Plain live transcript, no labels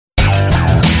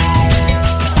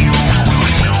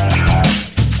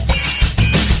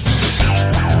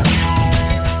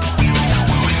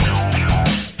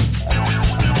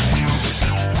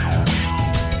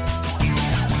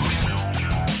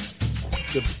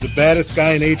the baddest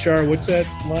guy in HR. What's that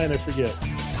line? I forget.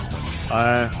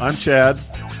 I'm Chad.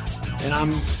 And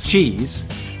I'm Cheese.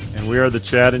 And we are the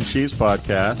Chad and Cheese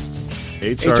podcast.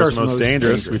 HR's most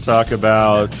dangerous. We talk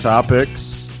about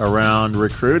topics around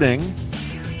recruiting.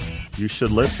 You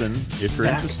should listen if you're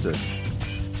interested.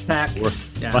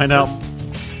 Find out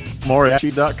more at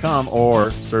cheese.com or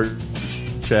search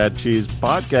Chad Cheese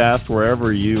Podcast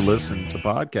wherever you listen to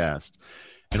podcasts.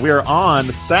 And we are on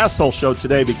the Sasshole Show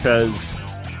today because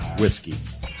whiskey.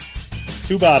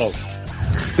 2 bottles.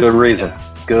 Good reason.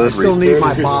 Good reason. I still need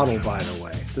my bottle, by the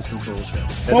way. This is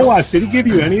bullshit. Oh, what? Did he give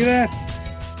you any of that?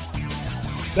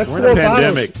 That's We're in a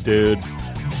pandemic, dude.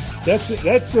 That's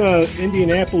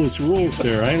Indianapolis rules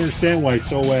there. I understand why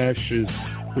Soash is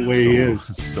the way he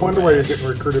is. I wonder why you're getting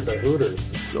recruited by Hooters.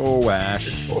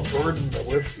 Soash.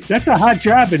 That's a hot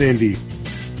job in Indy.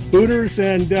 Hooters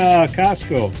and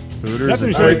Costco. Hooters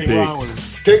and Twin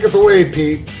Peaks. Take us away,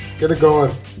 Pete. Get it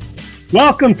going.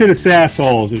 Welcome to the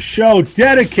Sassholes, a show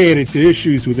dedicated to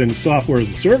issues within the software as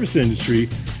a service industry.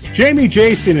 Jamie,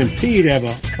 Jason, and Pete have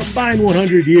a combined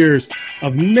 100 years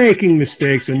of making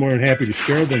mistakes and more than happy to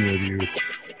share them with you.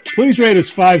 Please rate us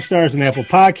 5 stars on Apple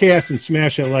Podcasts and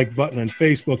smash that like button on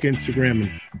Facebook, Instagram,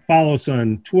 and follow us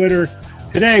on Twitter.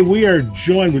 Today, we are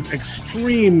joined with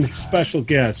extreme special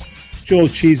guests, Joel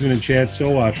Cheeseman and Chad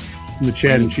Soash from the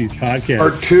Chad and Cheese Podcast.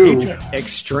 Part 2.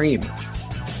 Extreme.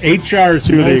 HR's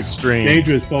To the most extreme.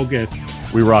 dangerous podcast.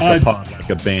 We rock a pod like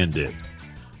a bandit.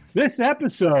 This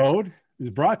episode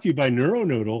is brought to you by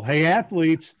NeuroNoodle. Hey,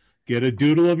 athletes, get a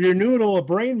doodle of your noodle, a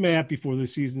brain map before the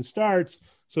season starts,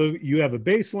 so you have a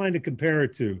baseline to compare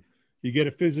it to. You get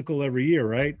a physical every year,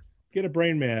 right? Get a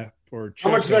brain map.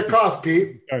 How much does that cost,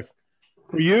 Pete?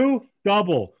 For you,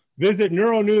 double. Visit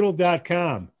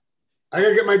neuronoodle.com. I got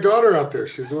to get my daughter out there.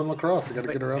 She's doing lacrosse. I got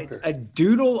to get her out there. A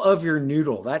doodle of your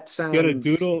noodle. That sounds... Get a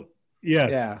doodle.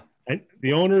 Yes. Yeah. And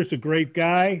the owner is a great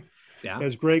guy. Yeah.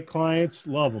 Has great clients.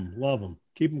 Love him. Love him.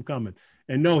 Keep him coming.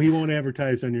 And no, he won't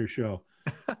advertise on your show.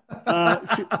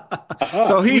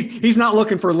 So he's not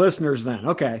looking for listeners then.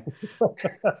 Okay.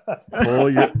 Pull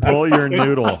your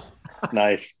noodle.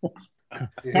 Nice.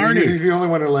 Barney. He's the only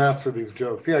one who laughs for these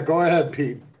jokes. Yeah, go ahead,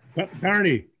 Pete.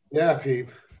 Barney. Yeah, Pete.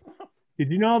 Did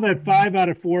you know that 5 out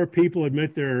of 4 people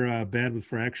admit they're bad with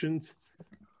fractions?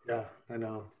 Yeah, I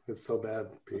know. It's so bad,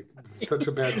 Pete. It's such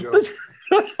a bad joke.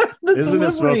 Isn't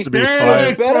it supposed to be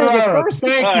Thank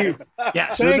 5? you.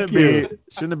 Yes. Thank you.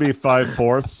 Shouldn't it be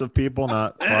 5/4 of people,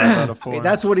 not 5 out of 4?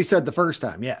 That's what he said the first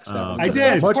time. Yes. I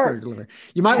did. Much better delivery.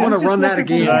 You might want to run that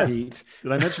again, Pete.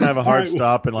 Did I mention I have a hard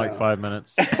stop in like 5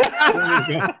 minutes?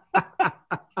 Yeah,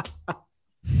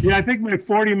 I think my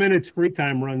 40 minutes free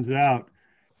time runs out.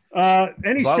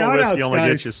 Any Bottle of shout-outs, whiskey only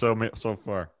guys? gets you so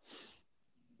far.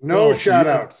 No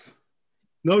shout-outs.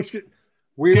 No shit.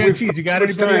 We've Cheese, you got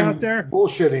anybody out there?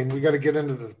 Bullshitting. We got to get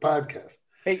into this podcast.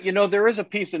 Hey, there is a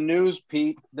piece of news,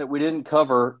 Pete, that we didn't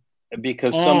cover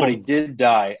because somebody did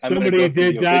die. Somebody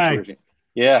did die.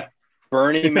 Yeah.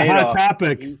 Bernie It's a hot Madoff.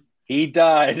 topic. He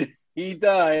died. He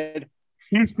died.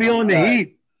 He's feeling the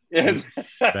heat. Yes.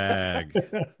 Bag.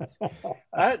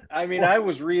 I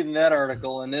was reading that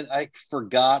article and then I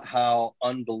forgot how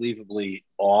unbelievably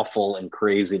awful and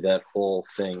crazy that whole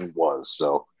thing was.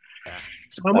 So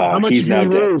How much he's did now you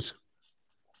dead. lose?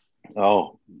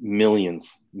 Oh,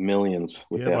 millions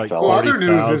with He had that like fella. other news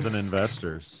 40,000 is-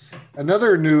 investors.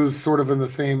 Another news sort of in the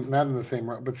same, not in the same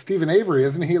route, but Stephen Avery,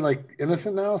 isn't he like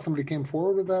innocent now? Somebody came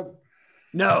forward with that?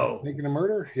 No. Making a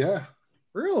murder? Yeah.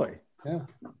 Really? Yeah.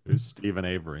 Who's Stephen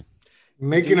Avery?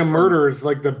 Making a Murder is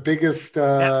like the biggest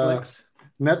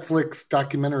Netflix.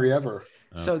 documentary ever.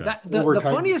 So Okay. that Over the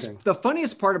type of funniest thing. the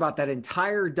funniest part about that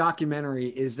entire documentary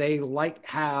is they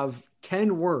have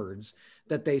 10 words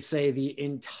that they say the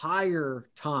entire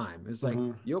time. It's like,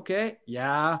 you okay?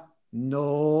 Yeah,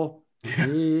 no.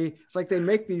 It's like they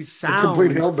make these They're sounds.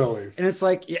 complete hillbillies. And it's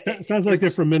like Sounds like they're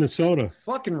it's from Minnesota.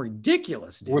 fucking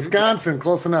ridiculous, dude. Wisconsin,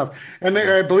 close enough. And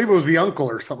I believe it was the uncle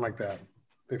or something like that.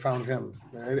 They found him.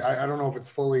 I don't know if it's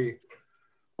fully.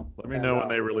 Let me know when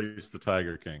they release the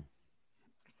Tiger King.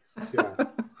 Yeah.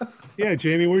 Yeah,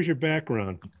 Jamie, where's your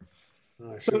background?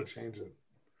 I should have changed it.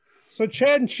 So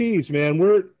Chad and Cheese, man,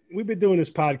 we've been doing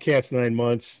this podcast 9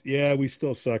 months. Yeah, we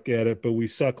still suck at it, but we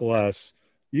suck less.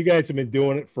 You guys have been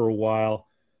doing it for a while.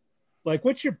 Like,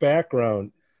 what's your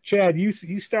background? Chad, you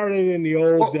started in the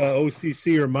old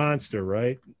OCC or Monster,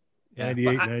 right?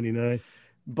 98, 99.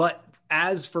 But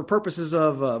as for purposes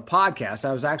of a podcast,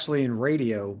 I was actually in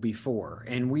radio before,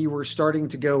 and we were starting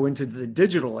to go into the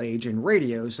digital age in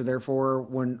radio. So therefore,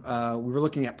 when we were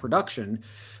looking at production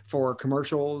for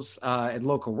commercials at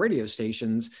local radio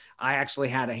stations, I actually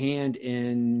had a hand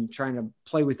in trying to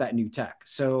play with that new tech.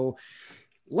 So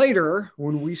later,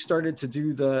 when we started to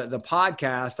do the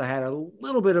podcast, I had a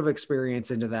little bit of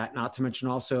experience into that, not to mention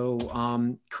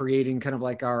also creating kind of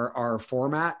like our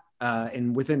format.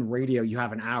 And within radio, you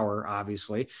have an hour,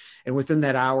 obviously. And within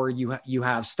that hour, you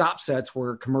have stop sets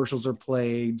where commercials are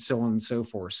played, so on and so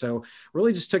forth. So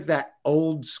really just took that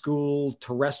old school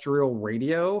terrestrial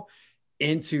radio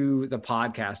into the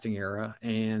podcasting era.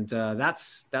 And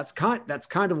that's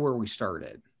kind of where we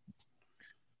started.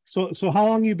 So how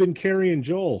long you been carrying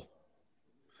Joel?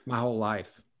 My whole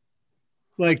life.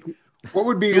 Like, what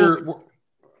would be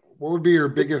your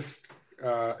biggest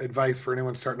advice for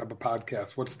anyone starting up a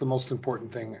podcast? What's the most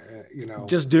important thing?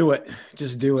 Just do it.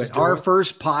 Our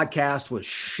first podcast was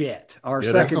shit. Our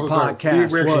second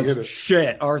podcast was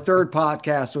shit. Our third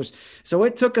podcast was, so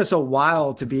it took us a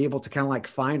while to be able to kind of like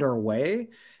find our way.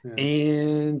 Yeah.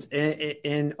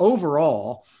 And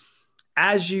overall,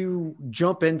 as you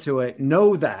jump into it,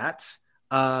 know that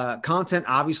content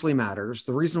obviously matters.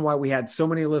 The reason why we had so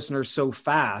many listeners so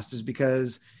fast is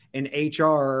because in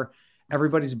HR,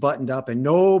 everybody's buttoned up and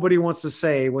nobody wants to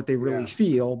say what they really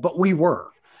feel, but we were.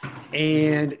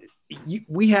 And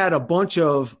we had a bunch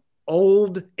of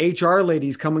old HR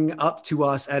ladies coming up to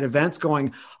us at events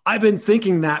going, I've been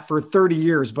thinking that for 30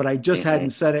 years, but I just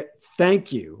hadn't said it.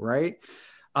 Thank you. Right.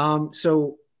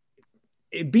 So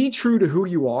be true to who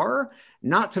you are,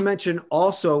 not to mention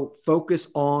also focus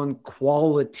on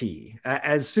quality.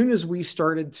 As soon as we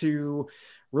started to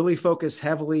really focus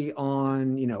heavily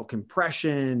on,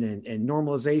 compression and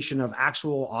normalization of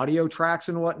actual audio tracks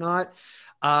and whatnot,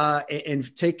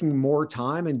 and taking more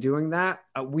time and doing that,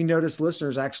 we noticed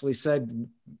listeners actually said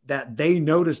that they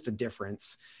noticed a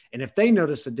difference. And if they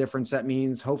notice a difference, that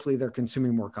means hopefully they're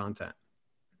consuming more content.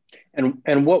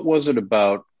 And what was it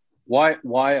about? Why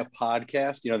a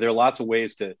podcast? There are lots of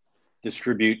ways to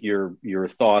distribute your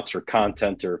thoughts or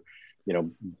content or,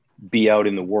 be out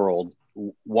in the world.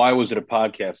 Why was it a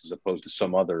podcast as opposed to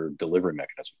some other delivery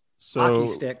mechanism? Hockey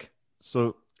stick.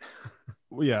 So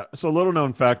a little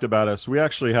known fact about us, we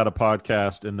actually had a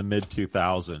podcast in the mid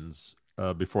 2000s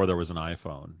before there was an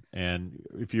iPhone. And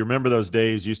if you remember those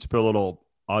days, you used to put a little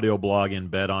audio blog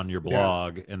embed on your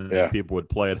blog and then people would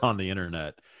play it on the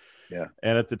internet. Yeah.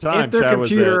 And at the time, if their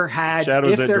computer had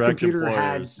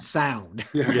sound.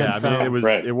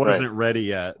 It wasn't ready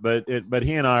yet, but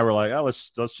he and I were like,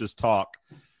 let's just talk.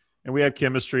 And we had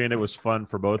chemistry and it was fun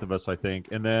for both of us, I think.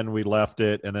 And then we left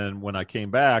it. And then when I came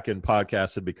back and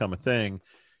podcasts had become a thing,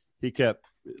 he kept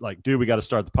like, dude, we got to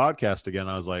start the podcast again.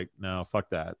 I was like, no, fuck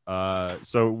that.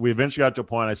 So we eventually got to a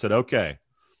point. I said, okay,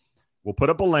 we'll put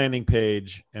up a landing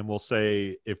page and we'll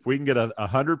say, if we can get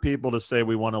 100 people to say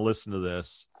we want to listen to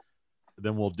this,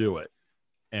 then we'll do it.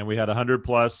 And we had 100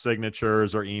 plus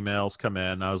signatures or emails come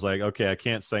in. I was like, okay, I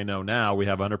can't say no now. We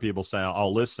have 100 people saying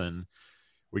I'll listen.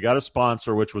 We got a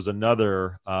sponsor, which was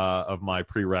another of my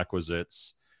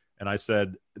prerequisites. And I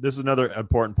said, this is another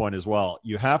important point as well.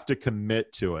 You have to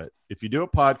commit to it. If you do a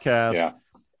podcast,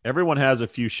 everyone has a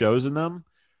few shows in them.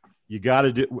 You got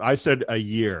to do, I said a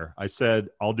year. I said,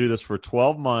 I'll do this for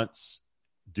 12 months,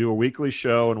 do a weekly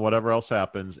show and whatever else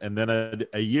happens. And then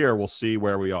a year, we'll see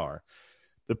where we are.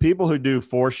 The people who do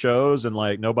 4 shows and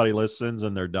like nobody listens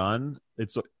and they're done,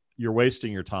 you're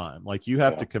wasting your time. Like you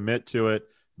have to commit to it.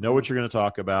 Know what you're going to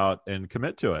talk about and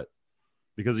commit to it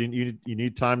because you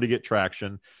need time to get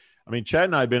traction. I mean, Chad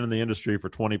and I have been in the industry for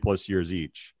 20 plus years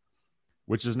each,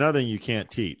 which is nothing you can't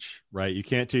teach, right? You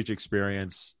can't teach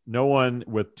experience. No one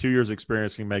with 2 years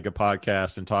experience can make a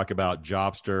podcast and talk about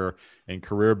Jobster and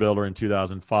Career Builder in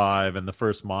 2005 and the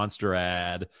first Monster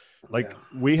ad. Like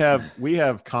we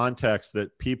have context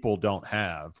that people don't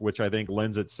have, which I think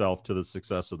lends itself to the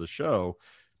success of the show.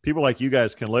 People like you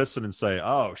guys can listen and say,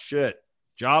 oh shit,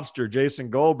 Jobster, Jason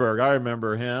Goldberg, I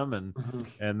remember him,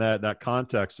 and that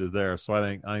context is there. So I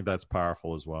think that's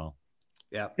powerful as well.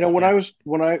 Yeah. When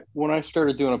I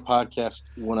started doing a podcast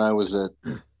when I was at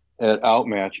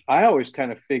Outmatch, I always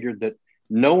kind of figured that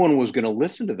no one was going to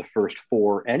listen to the first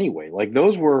 4 anyway. Like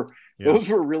those were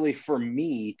really for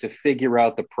me to figure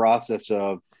out the process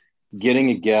of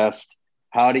getting a guest.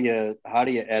 How do you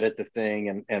edit the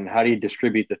thing and how do you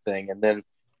distribute the thing? And then,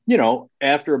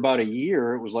 after about a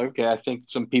year, it was like, okay, I think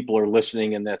some people are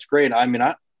listening and that's great. I mean,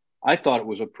 I thought it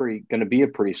was going to be a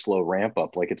pretty slow ramp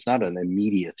up. Like it's not an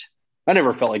immediate, I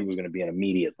never felt like it was going to be an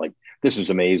immediate, like, this is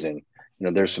amazing.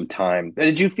 There's some time.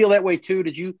 Did you feel that way too?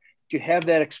 Did you you have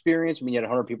that experience? I mean, you had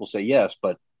 100 people say yes,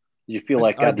 but you feel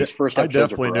like these first episodes I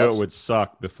definitely knew it would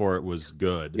suck before it was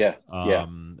good. Yeah.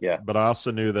 But I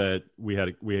also knew that we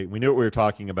knew what we were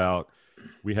talking about.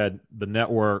 We had the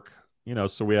network,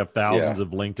 so we have thousands of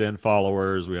LinkedIn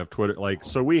followers. We have Twitter,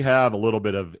 so we have a little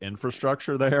bit of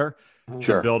infrastructure there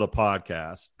to build a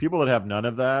podcast. People that have none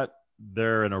of that,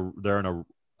 they're in a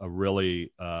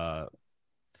really,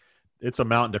 it's a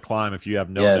mountain to climb if you have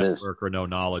no network or no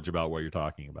knowledge about what you're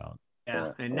talking about.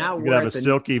 Yeah, and now you have a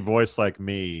silky voice like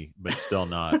me, but still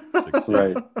not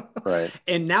succeed. Right.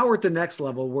 And now we're at the next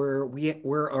level where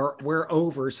we're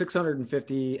over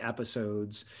 650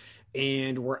 episodes,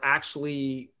 and we're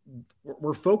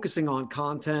focusing on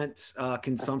content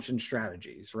consumption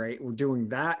strategies. Right, we're doing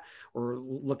that. We're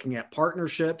looking at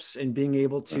partnerships and being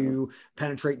able to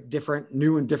penetrate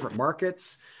new and different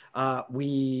markets.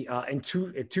 In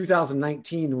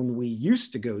 2019, when we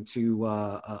used to go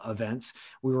to events,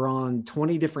 we were on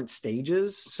 20 different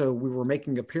stages. So we were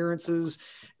making appearances,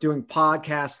 doing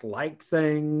podcast like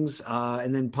things,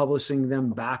 and then publishing them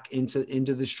back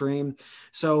into the stream.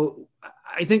 So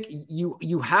I think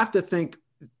you have to think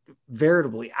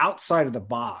veritably outside of the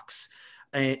box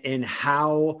and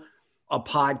how a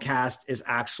podcast is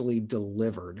actually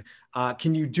delivered.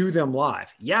 Can you do them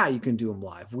live? Yeah, you can do them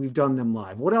live. We've done them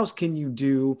live. What else can you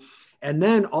do? And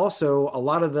then also a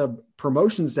lot of the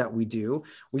promotions that we do,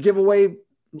 we give away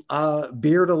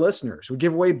beer to listeners. We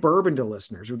give away bourbon to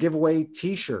listeners. We give away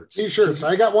t-shirts.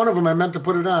 I got one of them. I meant to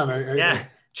put it on.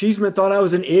 Cheeseman thought I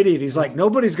was an idiot. He's like,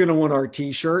 nobody's going to want our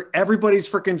t-shirt. Everybody's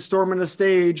freaking storming the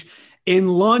stage in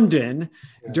London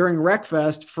during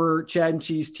Wreckfest for Chad and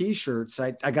Cheese t-shirts.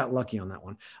 I got lucky on that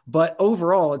one. But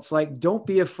overall, it's like, don't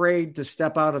be afraid to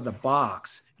step out of the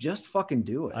box. Just fucking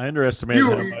do it. I underestimated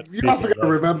how much you also got to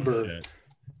remember,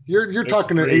 you're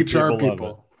talking to HR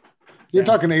people. You're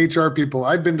talking to HR people.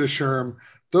 I've been to SHRM.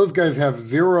 Those guys have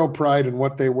zero pride in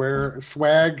what they wear.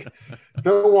 Swag.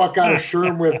 They'll walk out of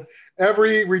SHRM with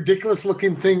every ridiculous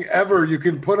looking thing ever you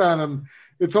can put on them.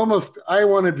 It's almost, I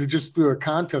wanted to just do a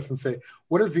contest and say,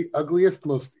 what is the ugliest,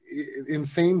 most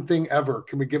insane thing ever?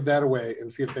 Can we give that away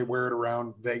and see if they wear it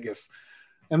around Vegas?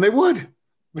 And they would.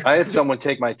 I had someone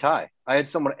take my tie. I had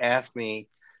someone ask me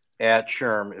at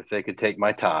SHRM if they could take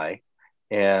my tie.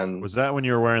 And was that when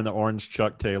you were wearing the orange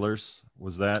Chuck Taylors?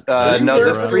 Was that? No,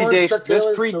 this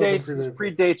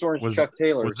predates orange Chuck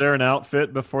Taylors. Was there an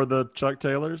outfit before the Chuck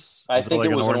Taylors? I think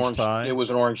it was an orange tie. It was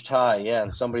an orange tie, yeah.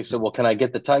 And somebody said, "Well, can I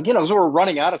get the tie?" So we're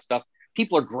running out of stuff.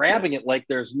 People are grabbing it like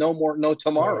there's no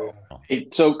tomorrow.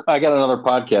 So I got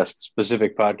another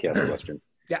specific podcast question.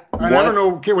 Yeah, I don't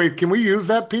know. Okay, wait, can we use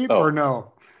that, Pete, or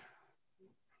no?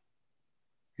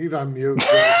 He's on mute.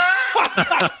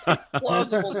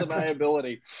 Plausible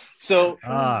deniability. So,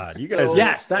 you guys.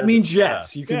 Yes, that means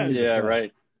yes. You can. Yeah,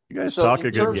 right. You guys talk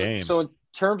a good game. So, in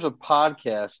terms of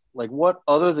podcasts, like what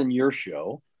other than your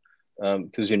show,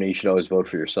 because you should always vote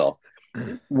for yourself.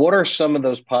 What are some of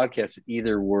those podcasts that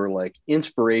either were like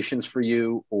inspirations for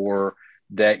you, or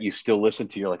that you still listen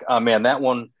to? You're like, oh man, that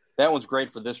one's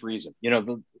great for this reason.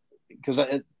 Because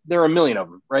there are a million of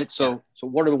them, right? So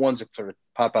what are the ones that sort of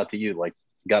pop out to you? Like,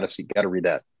 got to read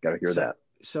that, got to hear that.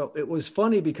 So it was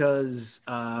funny because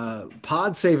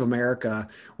Pod Save America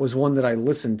was one that I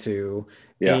listened to,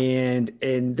 and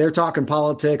they're talking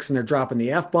politics and they're dropping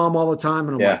the F-bomb all the time,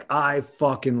 and I'm like, I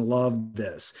fucking love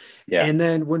this. Yeah. And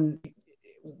then when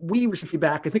we received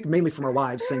feedback, I think mainly from our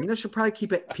wives, saying, should probably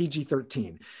keep it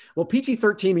PG-13. Well,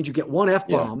 PG-13 means you get one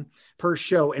F-bomb per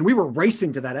show, and we were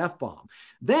racing to that F-bomb.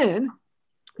 Then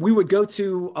we would go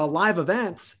to live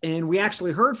events, and we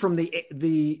actually heard from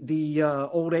the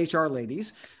old HR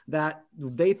ladies that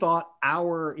they thought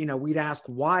we'd ask,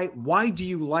 why do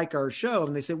you like our show?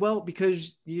 And they say, well,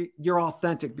 because you're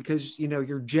authentic, because,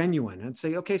 you're genuine. And I'd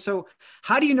say, okay, so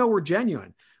how do you know we're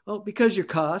genuine? Well, because you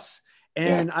cuss.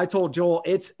 And I told Joel,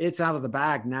 it's out of the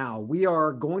bag now. We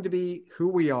are going to be who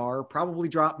we are, probably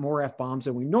drop more F-bombs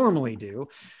than we normally do.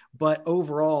 But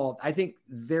overall, I think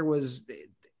there was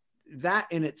that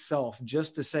in itself,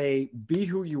 just to say, be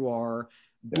who you are,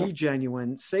 be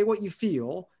genuine, say what you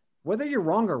feel, whether you're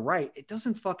wrong or right, it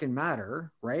doesn't fucking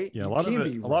matter, right? Yeah, a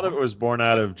lot of it was born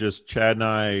out of just Chad and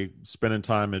I spending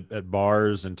time at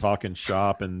bars and talking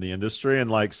shop in the industry, and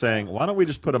like saying, why don't we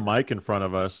just put a mic in front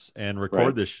of us and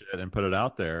record this shit and put it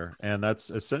out there? And that's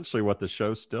essentially what the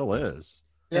show still is.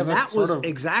 Yeah, and that was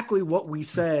exactly what we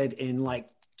said in like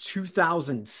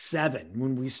 2007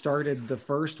 when we started the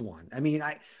first one. I mean,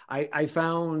 I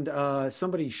found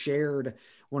somebody shared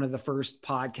one of the first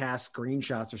podcast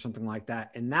screenshots or something like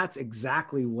that, and that's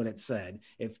exactly what it said.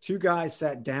 If two guys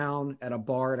sat down at a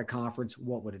bar at a conference,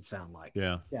 what would it sound like?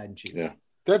 Yeah. Chad and Cheese. Yeah.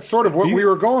 That's sort of what we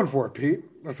were going for, Pete.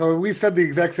 So we said the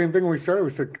exact same thing when we started.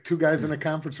 We said two guys in a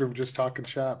conference room just talking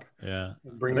shop. Yeah.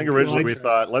 I think originally we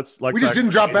thought we just didn't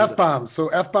drop F-bombs. So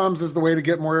F-bombs is the way to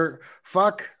get more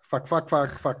fuck. All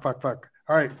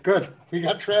right, good. We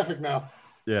got traffic now.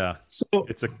 Yeah. So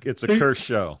it's a curse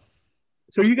show.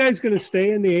 So are you guys going to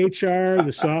stay in the HR,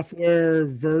 the software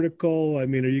vertical? I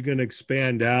mean, are you going to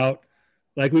expand out?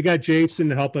 Like we got Jason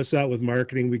to help us out with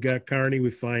marketing. We got Carney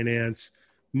with finance.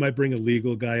 We might bring a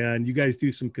legal guy on. You guys do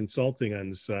some consulting on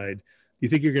the side. Do you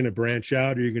think you're going to branch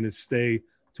out, or you're going to stay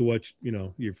to what,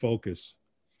 your focus?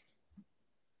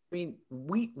 I mean,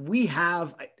 we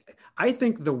have, I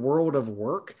think the world of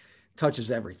work touches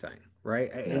everything,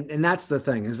 right? Yeah. And that's the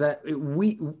thing, is that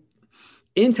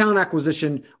in talent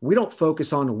acquisition, we don't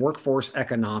focus on workforce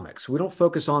economics. We don't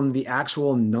focus on the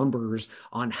actual numbers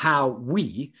on how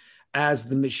we, as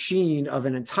the machine of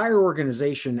an entire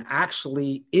organization,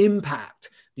 actually impact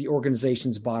the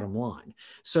organization's bottom line.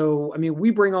 So, I mean, we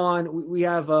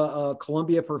have a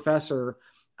Columbia professor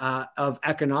of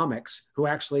economics who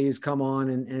actually has come on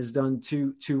and has done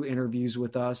two interviews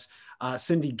with us.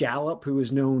 Cindy Gallup, who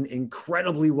is known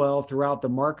incredibly well throughout the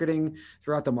marketing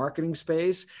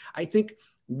space. I think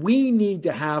we need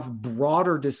to have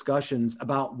broader discussions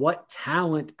about what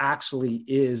talent actually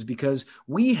is, because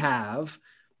we have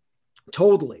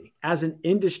totally, as an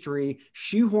industry,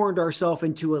 shoehorned ourselves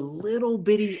into a little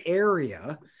bitty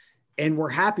area, and we're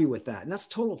happy with that. And that's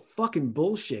total fucking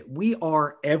bullshit. We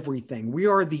are everything. We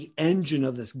are the engine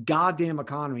of this goddamn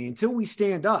economy. Until we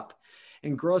stand up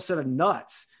and grow a set of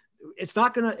nuts,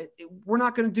 we're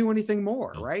not gonna do anything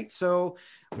more, right? So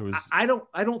I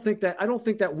don't think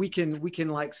that we can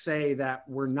like say that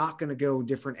we're not gonna go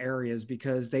different areas,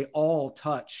 because they all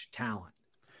touch talent.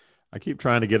 I keep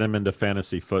trying to get him into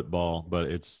fantasy football,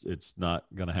 but it's not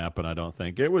going to happen, I don't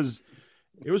think. It was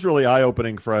really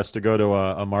eye-opening for us to go to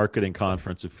a marketing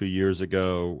conference a few years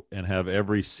ago and have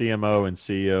every CMO and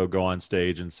CEO go on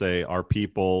stage and say, our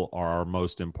people are our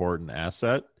most important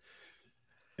asset,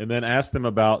 and then ask them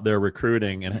about their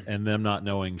recruiting and them not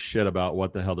knowing shit about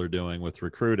what the hell they're doing with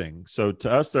recruiting. So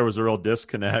to us, there was a real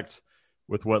disconnect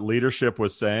with what leadership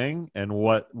was saying and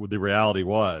what the reality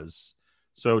was.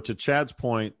 So to Chad's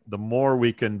point, the more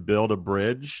we can build a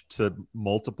bridge to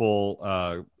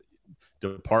multiple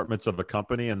departments of a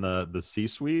company and the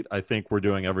C-suite, I think we're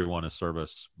doing everyone a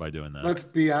service by doing that. Let's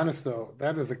be honest, though.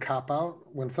 That is a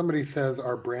cop-out. When somebody says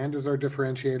our brand is our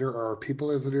differentiator or our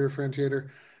people is a differentiator,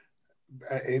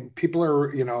 people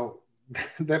are,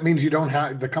 that means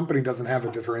the company doesn't have a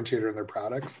differentiator in their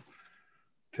products,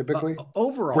 typically.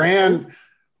 Overall.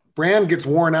 Brand gets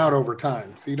worn out over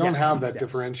time. So you don't have that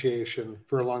differentiation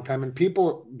for a long time. And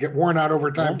people get worn out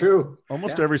over time too.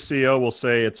 Almost every CEO will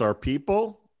say it's our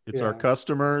people, it's our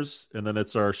customers, and then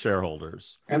it's our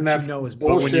shareholders. And that's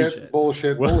bullshit.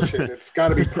 It's got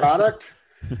to be product.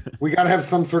 We got to have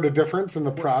some sort of difference in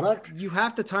the product. You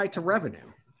have to tie it to revenue.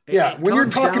 Yeah. When you're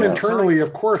talking internally,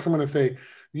 of course, I'm going to say,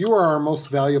 you are our most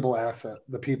valuable asset,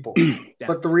 the people.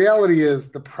 But the reality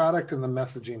is the product and the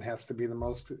messaging has to be the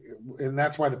most, and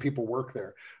that's why the people work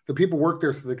there. The people work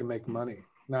there so they can make money,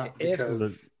 not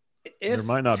because there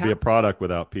might not be a product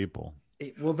without people.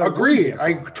 Agreed.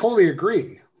 I totally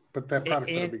agree. But that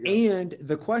product better be good. And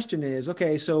the question is,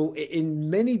 okay, so in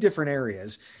many different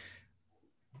areas,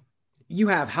 you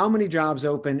have how many jobs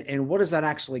open and what does that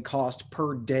actually cost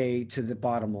per day to the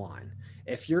bottom line?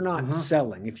 If you're not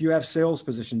selling, if you have sales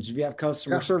positions, if you have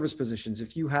customer service positions,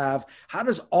 if you have, how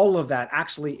does all of that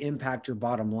actually impact your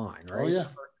bottom line, right? Oh, yeah.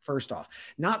 First off,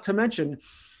 not to mention,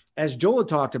 as Joel had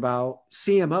talked about,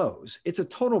 CMOs. It's a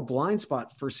total blind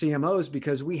spot for CMOs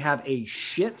because we have a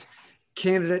shit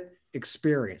candidate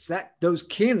experience. Those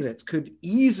candidates could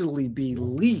easily be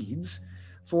leads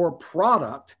for a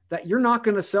product that you're not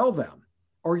going to sell them.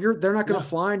 Or they're not going to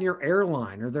fly in your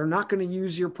airline, or they're not going to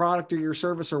use your product or your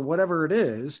service or whatever it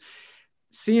is.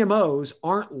 CMOs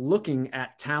aren't looking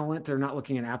at talent. They're not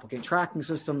looking at applicant tracking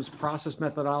systems, process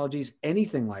methodologies,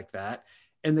 anything like that.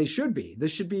 And they should be.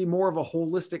 This should be more of a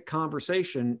holistic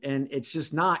conversation, and it's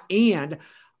just not. And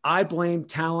I blame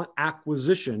talent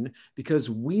acquisition because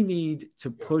we need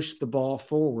to push the ball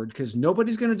forward because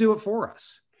nobody's going to do it for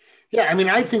us. Yeah, I mean,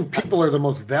 I think people are the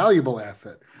most valuable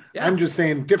asset. Yeah. I'm just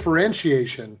saying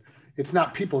differentiation. It's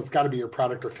not people. It's got to be your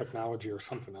product or technology or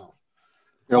something else.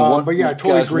 But yeah, I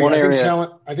totally agree.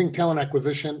 I think talent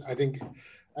acquisition. I think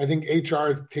HR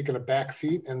is taking a back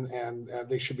seat, and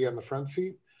they should be on the front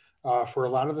seat for a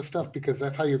lot of the stuff because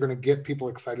that's how you're going to get people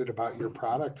excited about your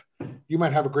product. You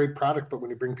might have a great product, but when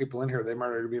you bring people in here, they might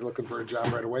already be looking for a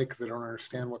job right away because they don't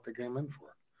understand what they came in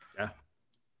for. Yeah.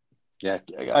 Yeah,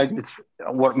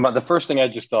 the first thing I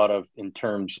just thought of in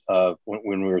terms of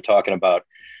when we were talking about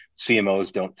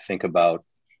CMOs don't think about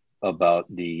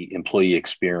the employee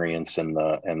experience and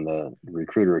the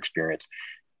recruiter experience.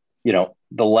 You know,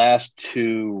 the last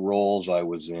two roles I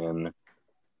was in,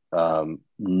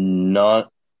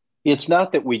 it's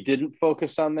not that we didn't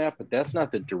focus on that, but that's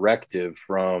not the directive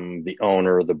from the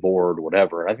owner, the board,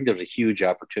 whatever. I think there's a huge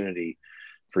opportunity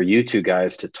for you two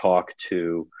guys to talk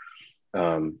to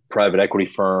private equity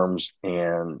firms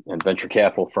and venture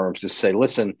capital firms to say,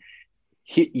 listen,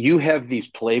 you have these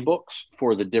playbooks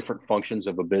for the different functions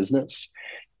of a business.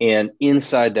 And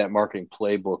inside that marketing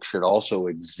playbook should also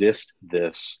exist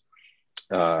this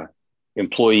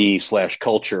employee /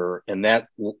 culture. And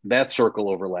that circle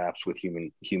overlaps with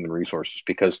human resources,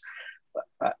 because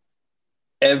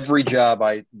every job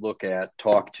I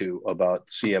talk to about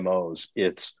CMOs,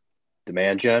 it's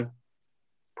demand gen,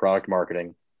 product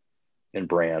marketing, and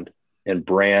brand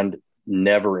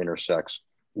never intersects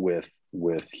with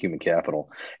human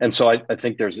capital. And so I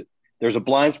think there's a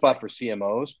blind spot for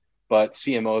CMOs, but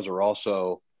CMOs are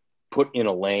also put in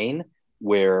a lane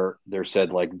where they're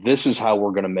said, like, this is how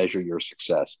we're going to measure your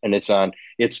success. And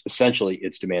it's essentially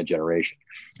demand generation.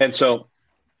 And so,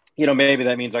 you know, maybe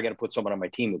that means I got to put someone on my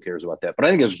team who cares about that. But I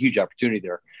think there's a huge opportunity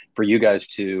there for you guys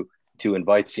to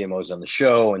invite CMOs on the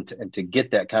show and to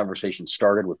get that conversation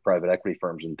started with private equity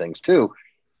firms and things too,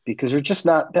 because they're just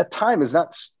not, that time is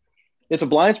not, it's a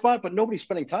blind spot, but nobody's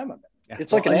spending time on that. Yeah.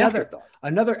 It's like afterthought.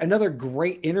 Another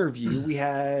great interview. We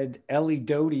had Ellie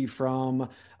Doty from,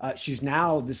 she's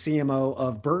now the CMO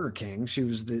of Burger King. She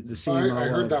was the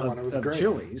CMO of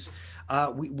Chili's.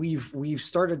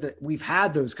 We've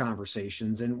had those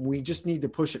conversations, and we just need to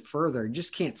push it further. You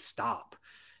just can't stop.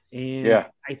 And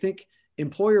I think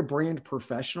employer brand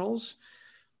professionals,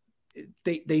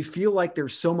 they feel like they're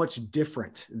so much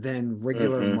different than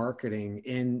regular marketing,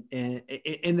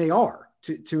 and they are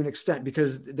to an extent,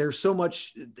 because there's so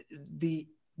much the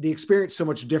experience so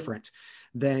much different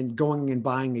than going and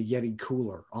buying a Yeti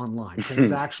cooler online.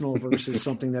 Transactional versus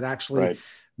something that actually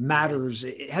matters.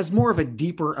 It has more of a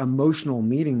deeper emotional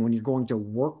meaning when you're going to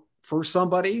work for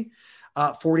somebody.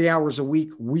 40 hours a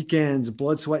week, weekends,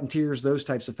 blood, sweat, and tears, those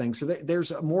types of things. So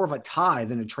there's more of a tie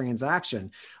than a transaction.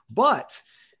 But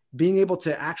being able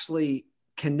to actually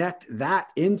connect that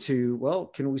into, well,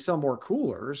 can we sell more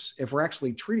coolers if we're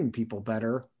actually treating people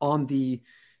better on the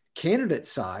candidate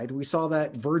side? We saw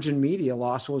that Virgin Media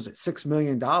lost, what was it, $6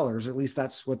 million? At least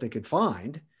that's what they could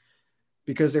find,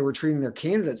 because they were treating their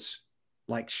candidates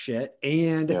like shit.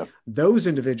 And those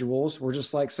individuals were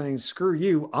just like saying, screw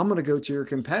you, I'm going to go to your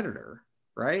competitor.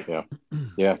 Right.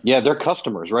 Yeah. They're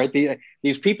customers, right?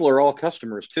 These people are all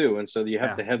customers too. And so you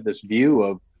have to have this view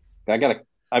of,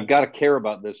 I've got to care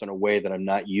about this in a way that I'm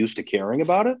not used to caring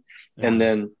about it. Yeah.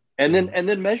 And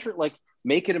then measure, like,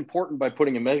 make it important by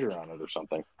putting a measure on it or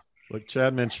something. Look,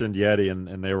 Chad mentioned Yeti,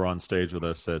 and they were on stage with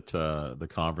us at the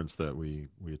conference that we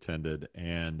attended.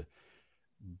 And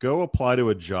go apply to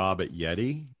a job at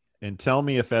Yeti and tell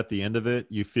me if at the end of it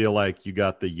you feel like you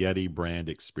got the Yeti brand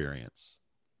experience.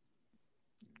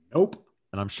 Nope.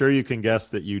 And I'm sure you can guess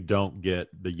that you don't get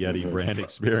the Yeti brand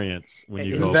experience when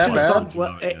you go. That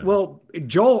bad? Well,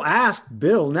 Joel asked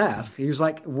Bill Neff. He was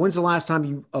like, "When's the last time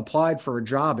you applied for a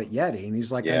job at Yeti?" And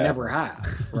he's like, "I never have."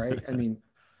 Right? I mean,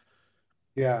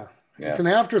 it's an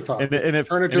afterthought. And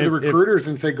turn it to the recruiters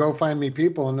and say, "Go find me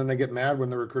people," and then they get mad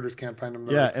when the recruiters can't find them.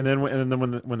 And then when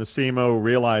the CMO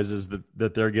realizes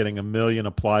that they're getting 1 million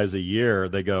applies a year,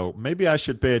 they go, maybe I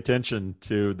should pay attention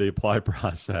to the apply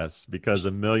process, because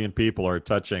 1 million people are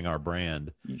touching our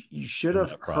brand. You should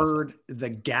have heard the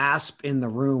gasp in the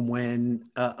room when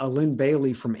Lynn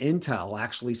Bailey from Intel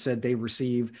actually said they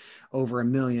receive over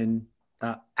 1 million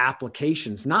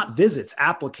applications, not visits,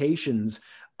 applications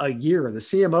a year. The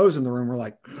CMOs in the room were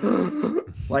like,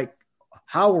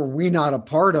 how are we not a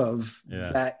part of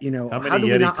that? You know, how many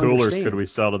Yeti coolers could we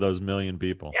sell to those 1 million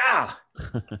people? Yeah.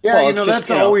 Well,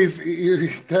 that's always,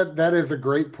 that is a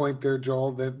great point there,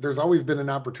 Joel, that there's always been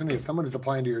an opportunity. If someone is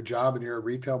applying to your job and you're a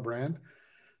retail brand,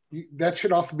 that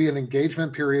should also be an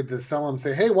engagement period to sell them,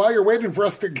 say, hey, while you're waiting for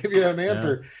us to give you an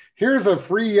answer, here's a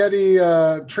free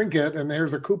Yeti trinket, and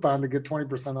here's a coupon to get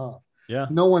 20% off. Yeah.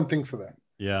 No one thinks of that.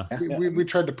 Yeah. We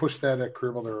tried to push that at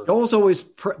Cribble. Joel's always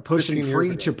pushing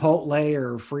free Chipotle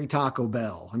or free Taco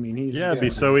Bell. I mean, it'd be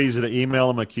so easy to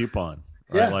email him a coupon.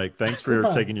 Right? Yeah. Like, thanks for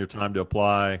taking your time to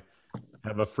apply.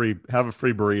 Have a free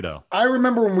burrito. I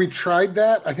remember when we tried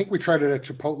that. I think we tried it at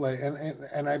Chipotle,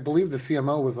 and I believe the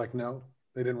CMO was like, no,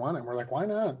 they didn't want it. And we're like, why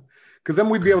not? Because then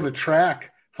we'd be able to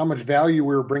track how much value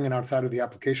we were bringing outside of the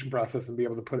application process and be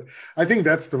able to put it. I think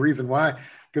that's the reason why,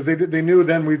 because they knew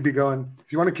then we'd be going,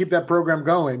 if you want to keep that program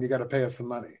going, you got to pay us some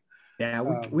money. Yeah,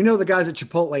 we know the guys at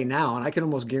Chipotle now, and I can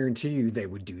almost guarantee you they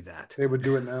would do that. They would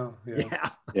do it now.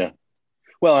 Yeah.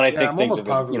 Well, and I think things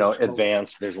have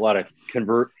advanced. There's a lot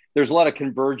of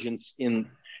convergence in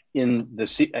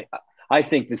the I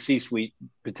think the C-suite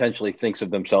potentially thinks of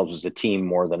themselves as a team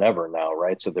more than ever now,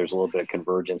 right? So there's a little bit of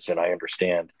convergence, and I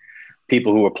understand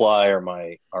people who apply are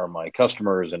my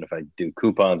customers, and if I do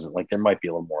coupons, like there might be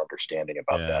a little more understanding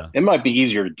about that. It might be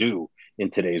easier to do in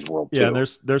today's world too. Yeah, and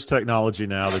there's technology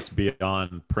now that's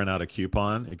beyond print out a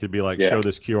coupon. It could be like show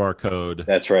this QR code.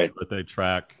 That's right. So that they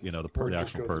track, the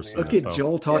actual person. Look at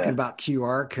Joel talking about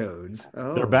QR codes.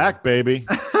 Oh. They're back, baby.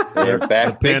 They're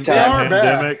back big time.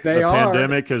 The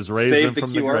pandemic has raised them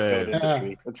from the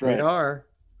grave. That's right. They are.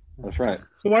 That's right.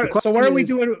 So why are we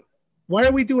doing? Why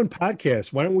are we doing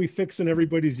podcasts? Why aren't we fixing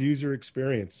everybody's user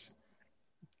experience?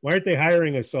 Why aren't they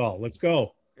hiring us all? Let's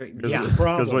go.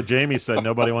 Because what Jamie said,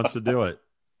 nobody wants to do it.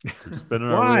 It's been in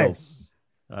our wheels.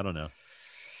 I don't know.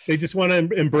 They just want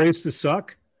to embrace the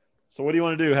suck. So what do you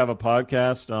want to do? Have a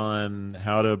podcast on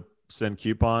how to send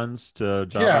coupons to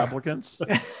job applicants?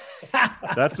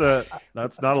 That's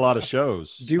not a lot of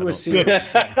shows. Do a series.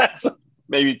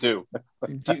 Maybe two.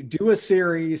 Do a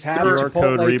series. Have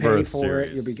Chipotle pay for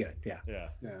it. You'll be good. Yeah.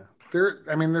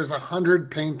 There's 100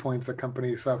 pain points a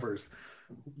company suffers.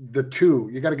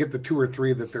 You got to get the 2 or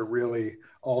 3 that they're really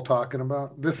all talking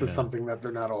about. This is something that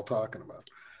they're not all talking about.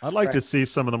 I'd like to see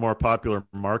some of the more popular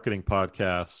marketing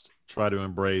podcasts try to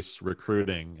embrace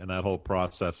recruiting and that whole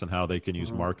process and how they can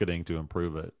use marketing to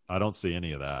improve it. I don't see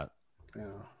any of that.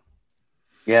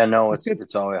 Yeah, no, it's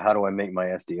always, how do I make my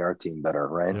SDR team better,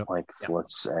 right? Yep. So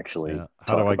let's actually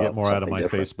how do I get more out of my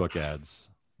Facebook ads?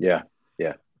 Yeah.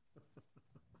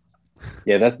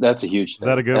 That's a huge thing. Is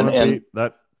that a good one, Pete?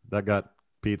 That got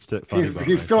Pete's funny.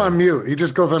 He's still on mute. He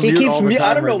just goes on mute all the time.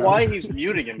 I don't know why he's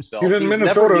muting himself. He's in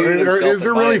Minnesota. Is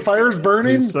there really fires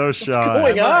burning? He's so shy.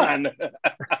 What's going on?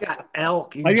 Got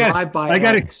elk. I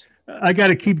got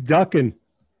to keep ducking.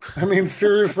 I mean,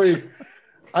 seriously,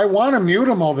 I want to mute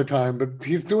him all the time, but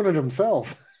he's doing it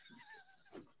himself.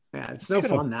 Yeah, it's no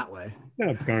fun that way.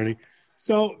 Yeah, Carney.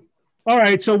 So, all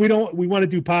right. So we want to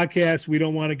do podcasts. We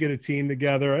don't want to get a team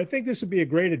together. I think this would be a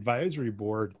great advisory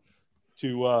board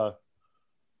to,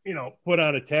 put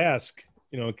out a task,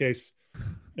 in case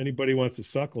anybody wants to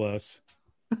suck less.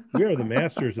 We are the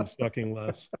masters of sucking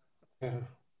less. Yeah.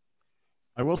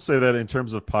 I will say that in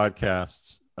terms of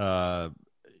podcasts, none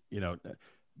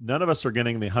of us are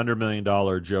getting the $100 million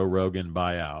Joe Rogan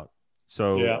buyout.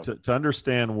 So to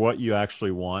understand what you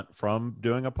actually want from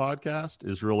doing a podcast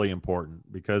is really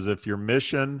important, because if your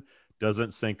mission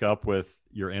doesn't sync up with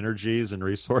your energies and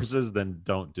resources, then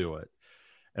don't do it.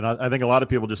 And I think a lot of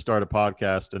people just start a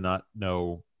podcast and not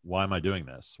know, why am I doing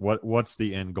this? What's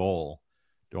the end goal?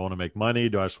 Do I want to make money?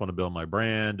 Do I just want to build my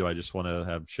brand? Do I just want to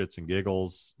have shits and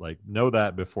giggles? Like, know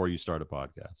that before you start a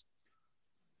podcast.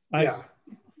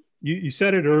 You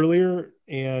said it earlier,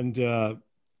 and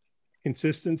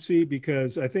consistency,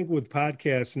 because I think with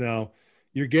podcasts now,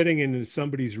 you're getting into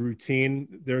somebody's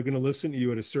routine. They're going to listen to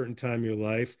you at a certain time in your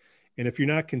life. And if you're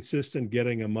not consistent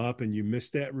getting them up and you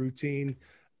miss that routine,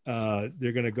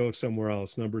 they're going to go somewhere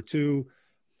else. Number 2,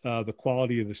 the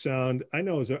quality of the sound. I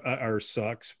know ours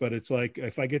sucks, but it's like,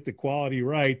 if I get the quality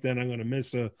right, then I'm going to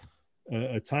miss a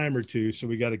time or two. So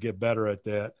we got to get better at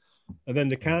that. And then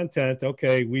the content,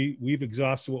 okay, we've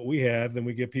exhausted what we have. Then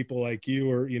we get people like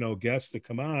you or, guests to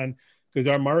come on, because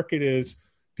our market is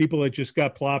people that just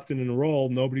got plopped in a role.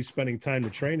 Nobody's spending time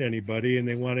to train anybody, and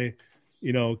they want to,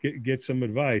 get some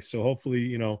advice. So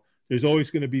hopefully, there's always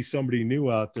going to be somebody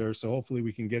new out there. So hopefully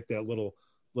we can get that little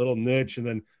niche, and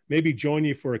then maybe join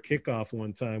you for a kickoff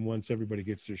one time once everybody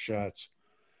gets their shots.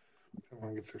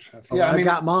 Everyone gets their shots. Yeah, I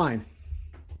got mine.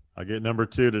 I get number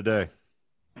 2 today.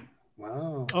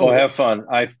 Wow. Oh, have fun.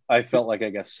 I felt like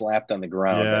I got slapped on the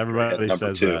ground. Yeah, everybody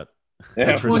says 2. That.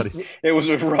 Yeah, it was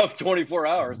a rough 24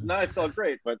 hours. No, I felt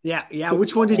great, but yeah.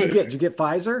 Which one did you get? Did you get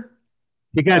Pfizer?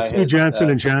 You got 2 Johnson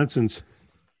and Johnsons.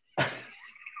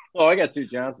 Oh, I got 2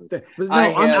 Johnsons. No,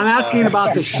 I'm asking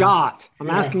about the shot. I'm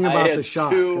asking about the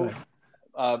shot. 2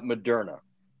 Moderna.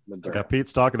 Yeah,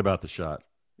 Pete's talking about the shot.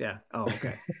 Yeah. Oh,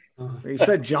 okay. You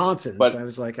said Johnson's. But I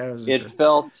was like, it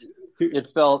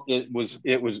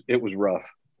was rough.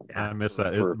 Yeah, I missed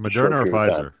that. Moderna or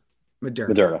Pfizer?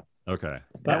 Moderna. Okay.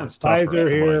 That one's Pfizer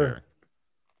here.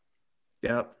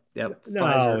 Yep. No,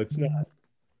 Pfizer. It's not.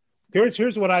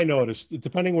 Here's what I noticed.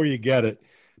 Depending where you get it,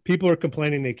 people are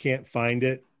complaining they can't find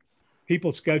it.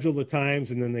 people schedule the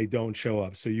times and then they don't show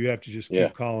up. So you have to just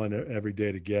keep calling every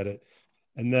day to get it.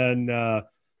 And then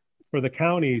for the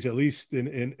counties, at least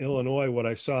in Illinois, what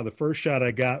I saw, the first shot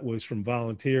I got was from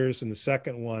volunteers, and the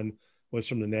second one was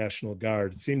from the National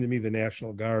Guard. It seemed to me the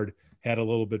National Guard had a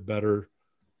little bit better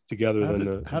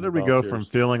together How did we go from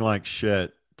feeling like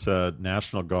shit to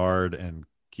National Guard and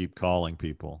keep calling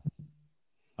people?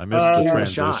 I missed the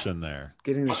transition there.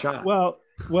 Getting the shot. Well,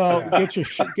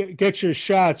 get your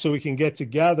shot so we can get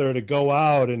together to go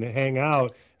out and hang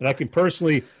out, and I can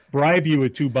personally bribe you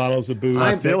with 2 bottles of booze.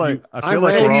 I feel like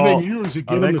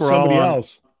somebody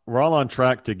else. We're all on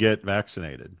track to get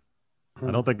vaccinated.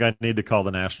 I don't think I need to call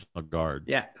the National Guard.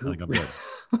 Yeah, I think I'm good.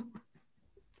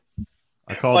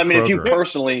 I called. Well, I mean,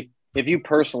 if you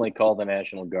personally call the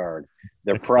National Guard,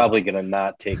 they're probably going to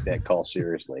not take that call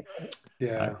seriously.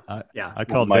 Yeah, I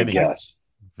called my Vinny. guess.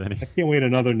 Vinny. I can't wait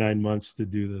another 9 months to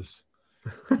do this.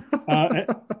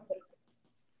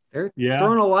 They're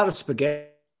throwing a lot of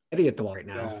spaghetti at the wall right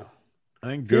now. Yeah. I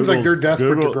think seems like they're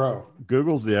desperate to grow.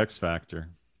 Google's the X factor.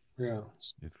 Yeah,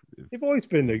 they've always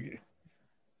been the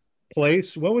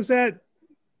place. What was that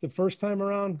the first time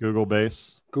around? Google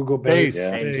Base. Google Base.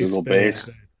 Yeah, Google Base.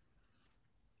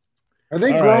 Are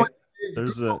they growing? Right.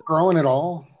 Is growing at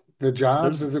all? The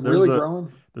jobs? Is it really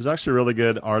growing? There's actually a really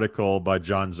good article by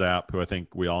John Zapp, who I think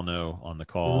we all know on the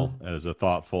call as a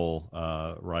thoughtful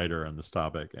writer on this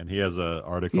topic. And he has an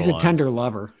article. He's a tender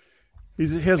lover. He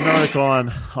has an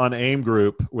article on AIM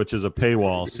Group, which is a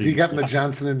paywall. So he got into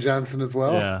Johnson & Johnson as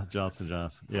well? Yeah, Johnson &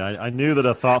 Johnson. Yeah, I knew that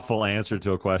a thoughtful answer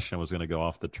to a question was going to go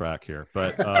off the track here.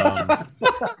 But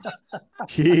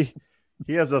he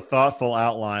has a thoughtful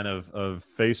outline of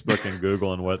Facebook and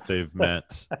Google and what they've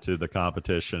meant to the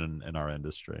competition in our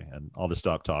industry. And I'll just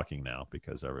stop talking now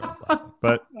because everyone's laughing.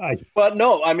 But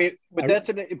that's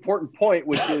an important point,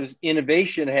 which is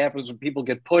innovation happens when people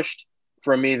get pushed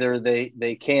from either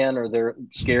they can or they're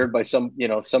scared by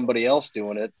somebody else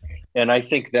doing it. And I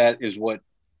think that is what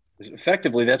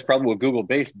effectively that's probably what Google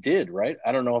Base did, right?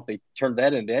 I don't know if they turned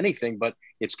that into anything, but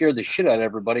it scared the shit out of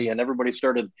everybody, and everybody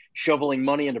started shoveling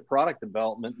money into product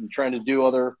development and trying to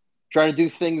do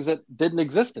things that didn't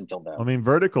exist until then. I mean,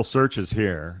 vertical search is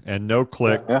here, and no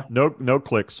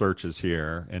click search is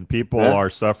here, and people are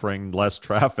suffering less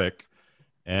traffic.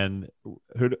 And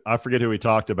I forget who we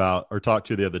talked to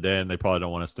the other day, and they probably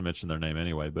don't want us to mention their name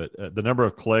anyway, but the number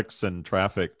of clicks and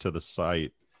traffic to the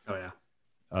site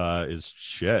is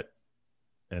shit.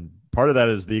 And part of that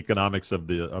is the economics of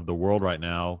the world right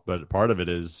now, but part of it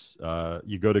is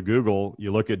you go to Google,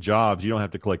 you look at jobs, you don't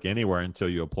have to click anywhere until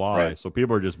you apply. Right. So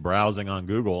people are just browsing on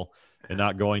Google and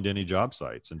not going to any job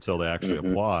sites until they actually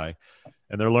apply.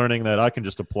 And they're learning that I can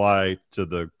just apply to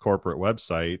the corporate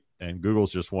website, and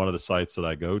Google's just one of the sites that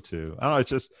I go to. I don't know. It's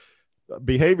just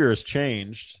behavior has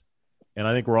changed, and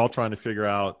I think we're all trying to figure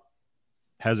out,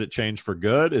 has it changed for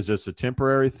good? Is this a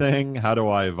temporary thing? How do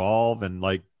I evolve? And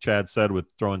like Chad said,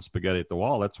 with throwing spaghetti at the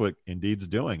wall, that's what Indeed's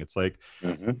doing. It's like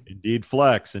Indeed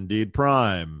Flex, Indeed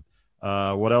Prime.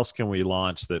 What else can we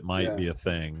launch that might be a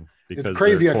thing? Because it's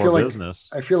crazy. I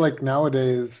feel like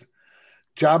nowadays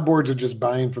job boards are just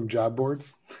buying from job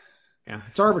boards. Yeah,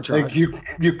 it's arbitrage. Like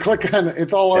you click on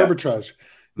it's all arbitrage.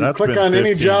 You click on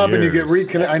any job and you get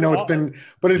reconnected. I know it's been,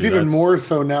 but it's even more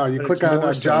so now. You click on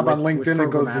a job on LinkedIn, it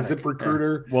goes to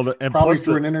ZipRecruiter. Yeah. Well, and probably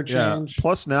through an interchange. Yeah.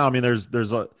 Plus now, I mean,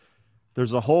 there's a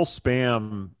whole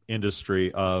spam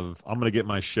industry of I'm going to get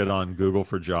my shit on Google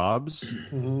for jobs,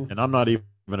 and I'm not even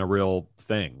a real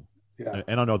thing. Yeah.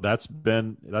 And I know that's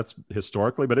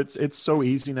historically, but it's so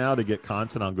easy now to get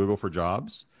content on Google for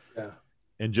jobs. Yeah.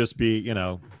 And just be,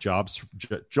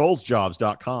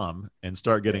 joelsjobs.com and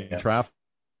start getting traffic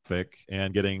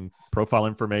and getting profile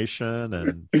information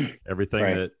and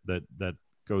everything that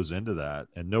goes into that.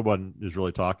 And no one is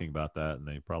really talking about that, and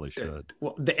they probably should.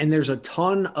 Well, and there's a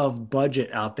ton of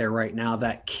budget out there right now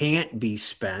that can't be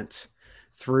spent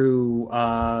through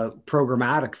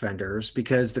programmatic vendors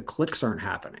because the clicks aren't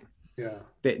happening. Yeah.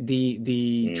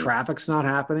 The traffic's not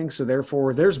happening. So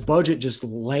therefore there's budget just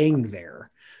laying there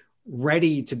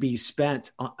ready to be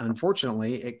spent.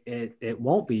 Unfortunately, it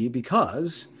won't be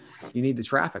because you need the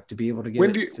traffic to be able to get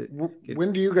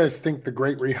when do you guys think the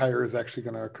great rehire is actually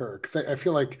going to occur? Because I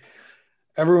feel like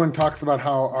everyone talks about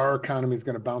how our economy is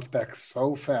going to bounce back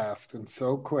so fast and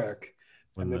so quick.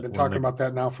 And they've been talking about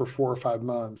that now for 4 or 5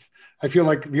 months. I feel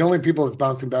like the only people it's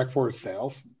bouncing back for is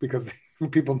sales, because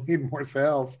people need more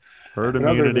sales. Herd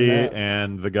immunity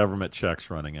and the government checks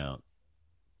running out.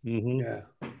 Yeah,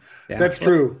 that's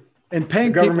true. And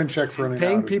paying government checks running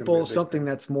paying out people something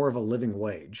that's more of a living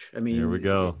wage. I mean, here we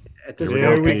go.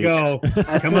 Here we go.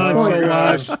 Come on,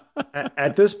 Sowash.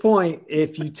 At this point,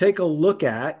 if you take a look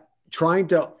at trying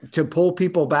to pull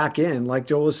people back in, like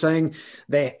Joel was saying,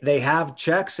 they have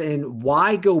checks, and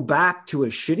why go back to a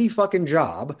shitty fucking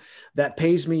job that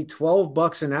pays me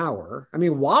 $12 an hour? I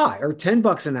mean, why? Or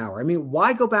 $10 an hour? I mean,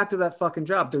 why go back to that fucking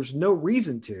job? There's no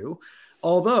reason to.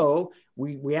 Although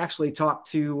we actually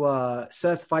talked to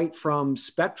Seth Feit from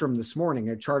Spectrum this morning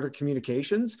at Charter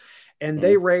Communications, and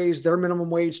they raised their minimum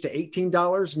wage to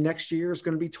 $18. Next year is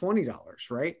going to be $20,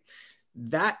 right?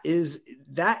 That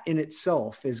in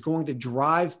itself is going to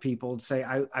drive people to say,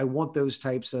 I want those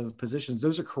types of positions.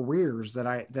 Those are careers that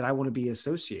I want to be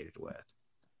associated with.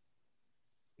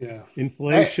 Yeah.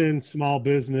 Inflation, small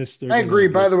business. I agree.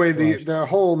 By the way, the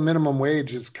whole minimum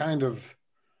wage is kind of,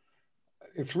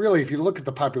 it's really, if you look at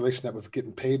the population that was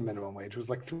getting paid minimum wage, it was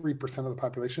like 3% of the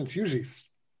population. It's usually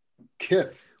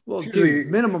kids. Well, dude,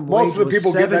 minimum wage most of the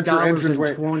people getting that entrance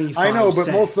wage. I know,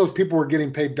 but most of those people were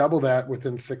getting paid double that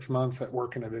within 6 months at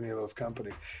working at any of those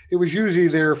companies. It was usually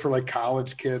there for like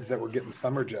college kids that were getting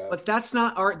summer jobs. But that's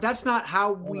not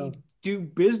how we do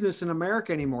business in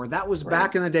America anymore. That was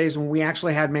back in the days when we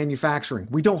actually had manufacturing.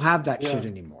 We don't have that shit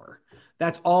anymore.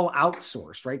 That's all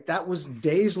outsourced, right? That was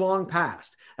days long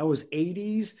past. That was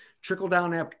 80s trickle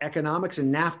down economics,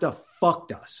 and NAFTA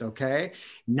fucked us. Okay.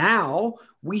 Now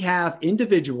we have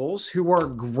individuals who are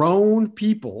grown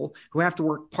people who have to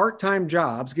work part-time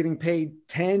jobs, getting paid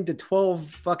 10 to 12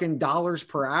 fucking dollars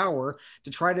per hour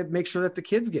to try to make sure that the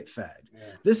kids get fed. Yeah.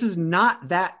 This is not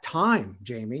that time,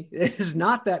 Jamie. It is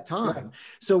not that time. Yeah.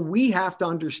 So we have to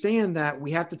understand that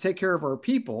we have to take care of our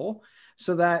people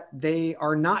so that they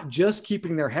are not just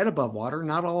keeping their head above water.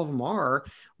 Not all of them are.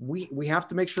 We have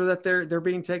to make sure that they're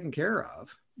being taken care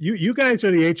of. You guys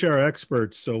are the HR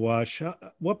experts. So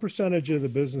what percentage of the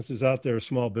businesses out there are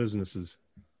small businesses?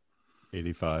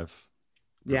 85%.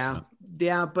 Yeah,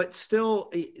 but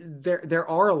still, there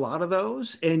are a lot of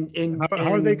those. And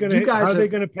how are they going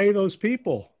to pay those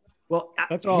people? Well,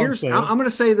 that's all I'm going to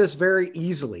say this very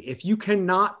easily. If you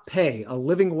cannot pay a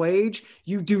living wage,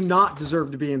 you do not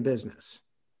deserve to be in business.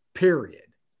 Period.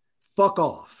 Fuck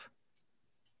off.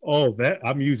 Oh,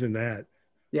 I'm using that.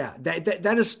 Yeah,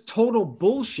 that is total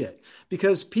bullshit,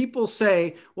 because people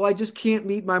say, well, I just can't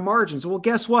meet my margins. Well,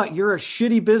 guess what? You're a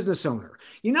shitty business owner.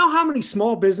 You know how many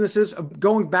small businesses,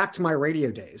 going back to my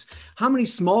radio days, how many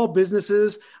small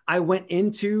businesses I went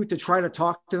into to try to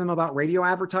talk to them about radio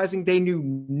advertising? They knew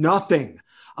nothing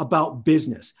about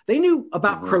business. They knew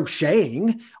about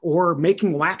crocheting or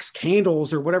making wax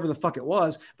candles or whatever the fuck it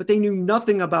was, but they knew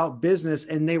nothing about business,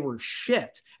 and they were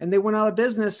shit. And they went out of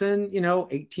business in,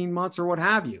 18 months or what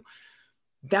have you.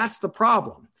 That's the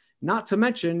problem. Not to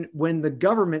mention when the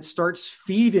government starts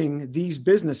feeding these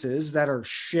businesses that are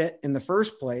shit in the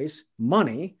first place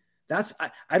money.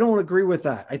 I don't agree with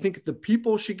that. I think the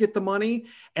people should get the money,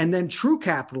 and then true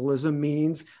capitalism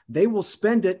means they will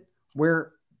spend it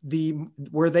where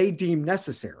they deem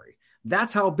necessary.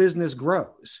 That's how business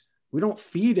grows. We don't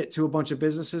feed it to a bunch of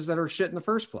businesses that are shit in the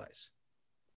first place.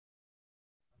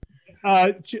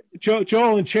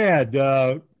 Joel and Chad,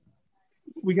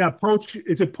 we got Poach.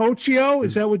 Is it Pochio?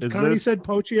 Is that what Connie said?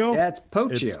 Pochio? Yeah, it's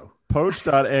Pochio. It's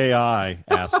Poach.ai,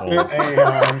 asshole.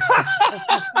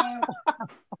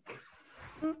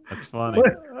 That's funny.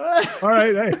 All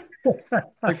right.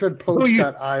 I said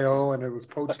Poach.io and it was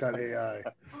Poach.ai.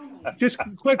 Just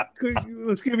quick,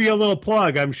 let's give you a little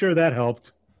plug. I'm sure that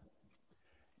helped.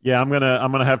 Yeah, I'm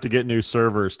gonna have to get new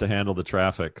servers to handle the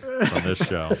traffic on this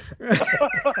show.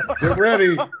 Get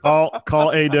ready. Call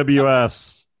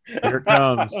AWS. Here it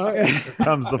comes. Here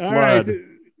comes the flood. Right,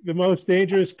 the most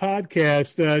dangerous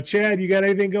podcast. Chad, you got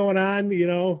anything going on?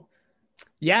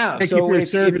 Yeah. Thank you for your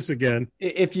service again.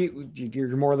 If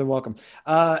you're more than welcome.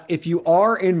 If you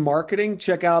are in marketing,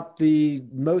 check out the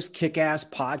most kick-ass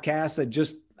podcast that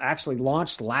just actually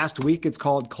launched last week. It's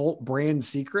called Cult Brand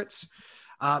Secrets.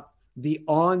 The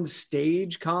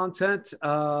on-stage content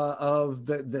of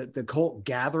the cult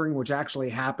gathering, which actually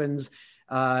happens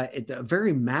at a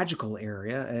very magical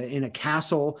area in a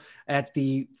castle at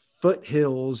the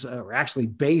foothills, or actually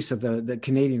base of the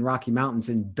Canadian Rocky Mountains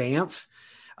in Banff.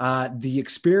 The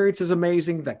experience is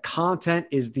amazing. The content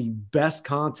is the best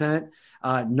content.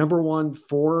 #1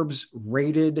 Forbes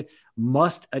rated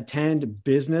must-attend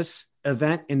business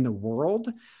event in the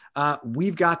world.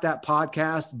 We've got that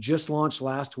podcast just launched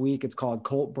last week. It's called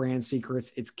Cult Brand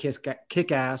Secrets. It's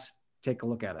kick-ass. Take a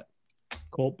look at it.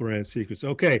 Cult Brand Secrets.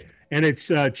 Okay. And it's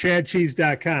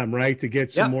chadcheese.com, right? To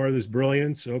get some more of this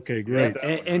brilliance. Okay, great.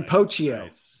 And Pochio.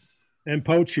 Nice. And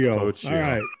Pochio. All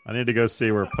right. I need to go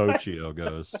see where Pochio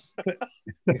goes.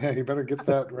 Yeah, you better get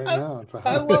that right now.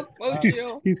 I love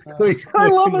Pochio. He's I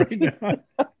love it. I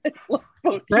love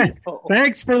Pochio.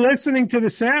 Thanks for listening to the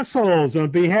Sassholes. On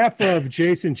behalf of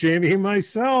Jason, Jamie, and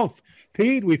myself,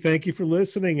 Pete, we thank you for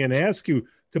listening and ask you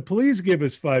to please give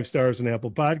us 5 stars on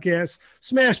Apple Podcasts.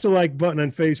 Smash the like button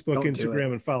on Facebook,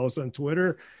 Instagram, and follow us on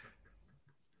Twitter.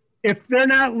 If they're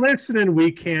not listening,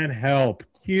 we can't help.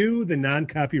 Cue the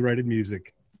non-copyrighted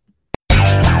music.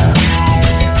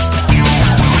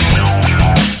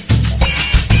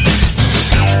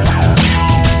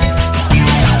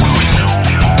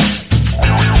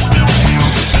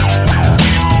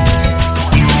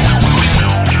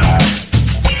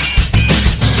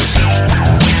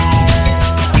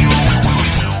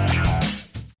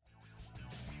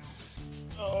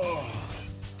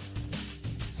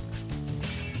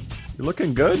 You're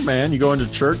looking good, man. You going to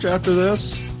church after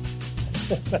this?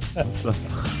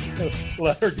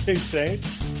 Latter-day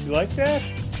Saints. You like that?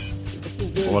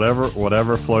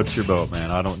 Whatever floats your boat,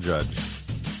 man. I don't judge.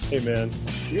 Hey, man,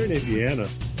 you're in Indiana.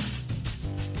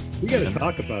 We got to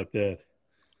talk about that.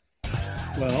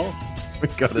 Well, we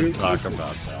got to talk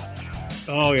about that.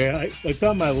 Oh, yeah. It's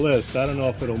on my list. I don't know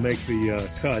if it'll make the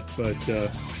cut, but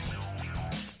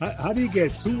how do you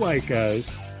get 2 white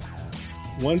guys,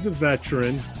 one's a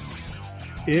veteran,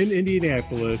 in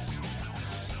Indianapolis?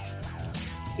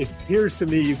 It appears to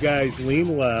me you guys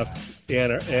lean left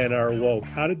and are woke.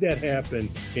 How did that happen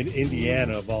in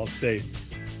Indiana of all states?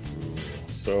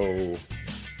 So,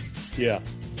 yeah.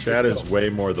 Chad is way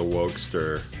more the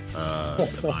wokester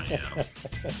than I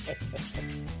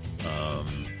am.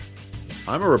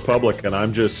 I'm a Republican.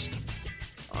 I'm just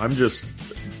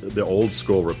the old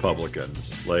school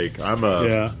Republicans. Like I'm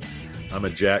a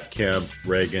Jack Kemp,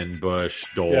 Reagan, Bush,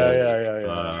 Dole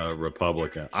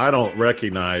Republican. I don't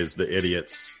recognize the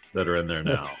idiots that are in there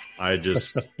now. I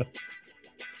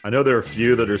know there are a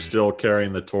few that are still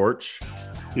carrying the torch.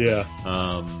 Yeah.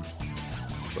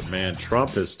 But man, Trump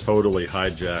has totally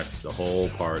hijacked the whole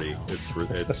party.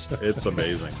 It's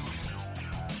amazing.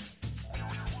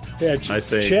 Yeah, I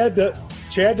think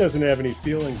Chad doesn't have any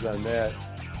feelings on that.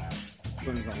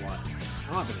 Feelings on what?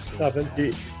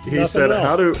 Nothing. He said,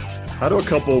 "How do a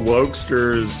couple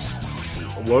wokester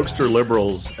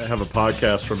liberals have a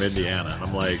podcast from Indiana?" And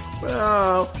I'm like,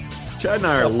 well, Chad and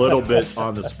I are a little bit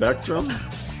on the spectrum,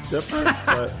 different,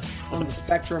 but on the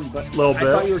spectrum, but a little bit.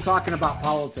 I thought you were talking about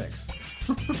politics.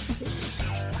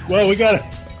 Well, we can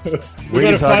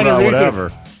talk about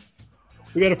whatever.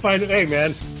 We got to find it. Hey,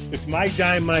 man, it's my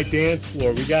dime, my dance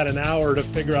floor. We got an hour to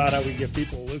figure out how we get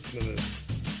people to listen to this.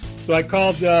 So I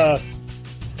called.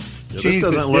 This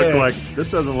doesn't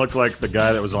look like the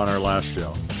guy that was on our last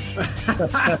show.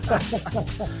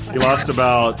 He lost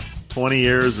about 20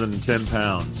 years and 10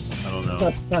 pounds. I don't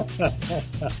know.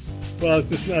 Well, it's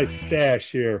this nice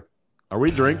stash here. Are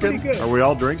we drinking? Are we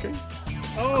all drinking?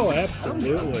 Oh,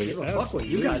 absolutely. Fuck what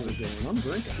you guys are doing. I'm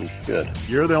drinking. Good.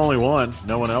 You're the only one.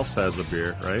 No one else has a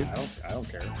beer, right? I don't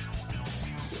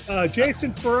care.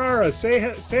 Jason Ferrara, say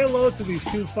hello to these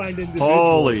 2 fine individuals.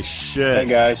 Holy shit. Hey,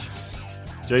 guys.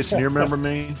 Jason, you remember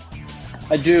me?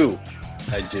 I do.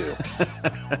 He's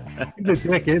a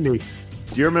dick, isn't he?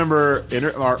 Do you remember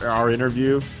our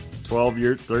interview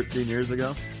 13 years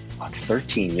ago?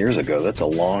 13 years ago? That's a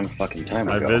long fucking time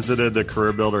ago. I visited the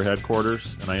Career Builder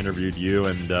headquarters, and I interviewed you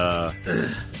and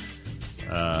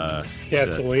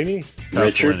Castellini?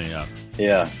 Richard?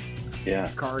 Yeah.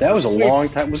 That was a long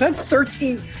time. Was that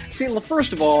 13? See,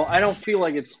 first of all, I don't feel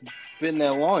like it's been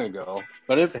that long ago,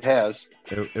 but if it has,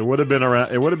 it would have been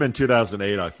around. It would have been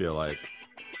 2008. I feel like.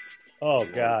 Oh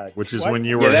God! Which is when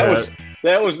you were.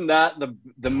 That was not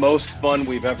the most fun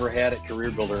we've ever had at Career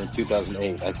Builder in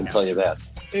 2008. I can tell you that.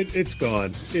 It's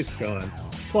gone. It's gone.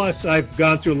 Plus, I've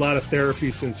gone through a lot of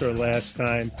therapy since our last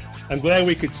time. I'm glad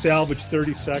we could salvage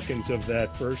 30 seconds of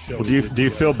that first show. Well, do you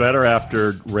feel better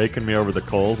after raking me over the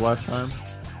coals last time?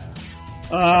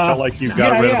 I felt like you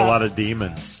got rid of a lot of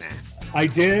demons. I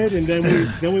did, and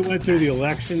then we went through the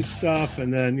election stuff,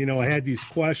 and then I had these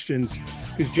questions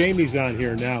because Jamie's on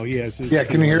here now. He has his. Yeah,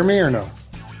 can you hear me or no?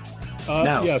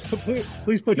 No. Yes,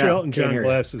 please put your Elton John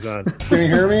glasses on. Can you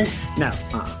hear me? No.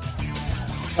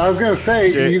 I was going to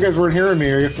say, you guys weren't hearing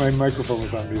me. I guess my microphone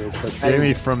was on mute.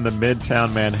 Jamie from the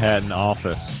Midtown Manhattan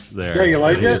office there. Yeah, you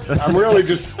like it? I'm really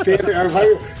just standing.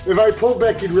 If I pull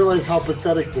back, you'd realize how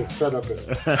pathetic this setup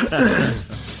is.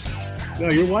 No,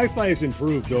 your Wi-Fi has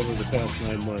improved over the past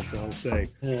 9 months, I'll say.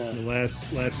 Yeah. In the last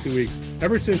 2 weeks.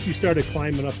 Ever since you started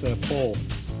climbing up that pole,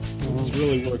 it's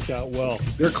really worked out well.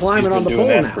 You're climbing on the pole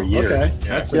now. For years. Okay.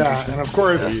 That's interesting. And of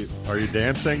course. Are you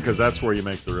dancing? Because that's where you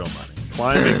make the real money.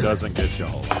 Climbing doesn't get you a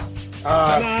whole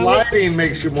lot. Sliding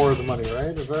makes you more of the money,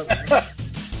 right? Is that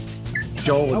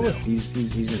Joel? He's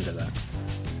into that.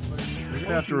 You're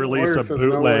gonna have to release a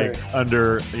bootleg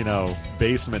under,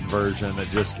 basement version that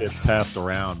just gets passed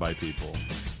around by people.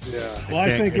 Yeah. Well,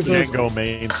 I think it can't go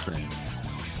mainstream.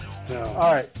 No.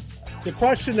 All right. The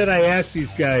question that I asked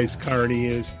these guys, Carney,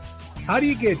 is how do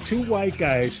you get two white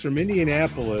guys from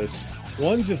Indianapolis?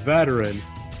 One's a veteran.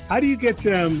 How do you get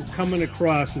them coming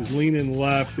across as leaning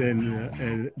left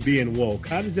and being woke?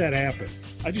 How does that happen?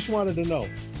 I just wanted to know.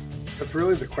 That's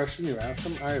really the question you asked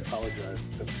them? I apologize.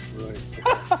 That's really...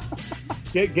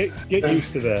 Get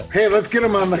used to that. Hey, let's get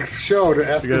them on the show to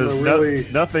ask them to really...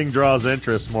 Nothing draws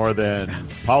interest more than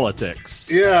politics.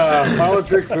 Yeah,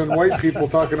 politics and white people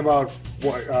talking about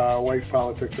white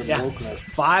politics and wokeness.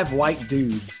 5 white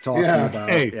dudes talking about...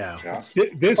 Hey,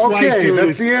 this okay, white dude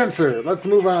that's the answer. Let's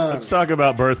move on. Let's talk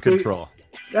about birth control.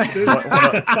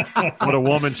 what a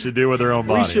woman should do with her own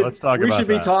body. Let's talk about that. We should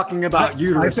be talking about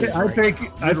uterus. I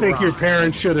think your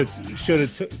parents should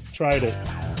have tried it.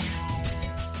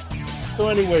 So,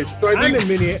 anyways, I'm in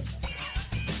Minneapolis.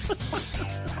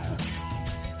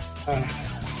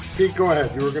 Pete, go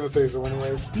ahead. You were going to say so,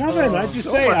 anyways. Nothing. I just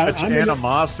say I'm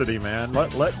animosity, man.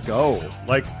 Let go.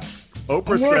 Like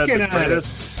Oprah said,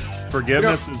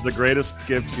 forgiveness is the greatest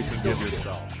gift you can give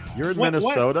yourself. You're in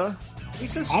Minnesota.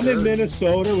 I'm in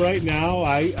Minnesota right now.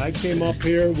 I came up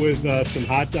here with some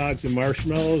hot dogs and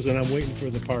marshmallows, and I'm waiting for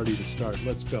the party to start.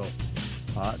 Let's go.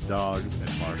 Hot dogs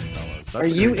and marshmallows. Are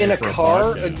you in a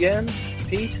car again,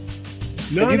 Pete?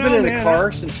 No, Have you been in a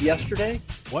car since yesterday?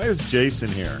 Why is Jason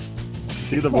here? Is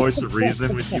he the voice of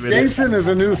reason with you? Jason is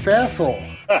a new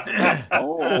sasshole.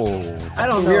 Oh. I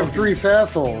don't know. We have 3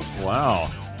 sassholes. Wow.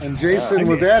 And Jason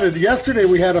was added. Yesterday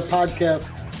we had a podcast,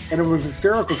 and it was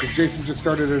hysterical because Jason just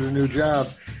started at a new job.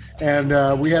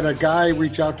 And we had a guy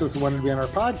reach out to us who wanted to be on our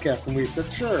podcast, and we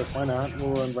said, sure, why not?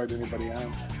 We'll invite anybody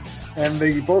on. And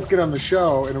they both get on the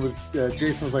show, and it was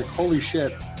Jason was like, holy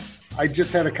shit, I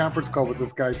just had a conference call with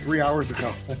this guy 3 hours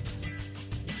ago.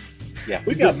 Yeah,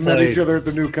 we just met each other at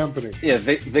the new company. Yeah,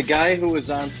 the guy who was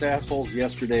on Sassholes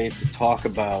yesterday to talk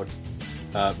about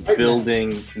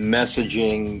building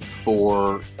messaging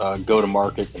for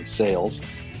go-to-market and sales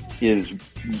is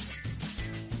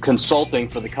consulting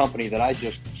for the company that I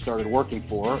just started working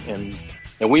for, and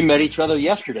we met each other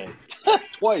yesterday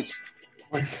twice.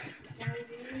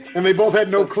 And they both had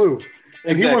no clue.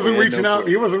 And Exactly, he wasn't reaching no out.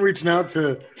 clue. He wasn't reaching out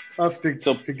to us to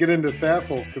get into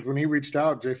Sassholes, because when he reached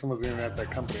out, Jason wasn't even at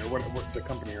that company, or what the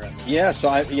company you're at now. Yeah,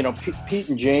 so Pete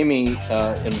and Jamie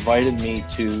invited me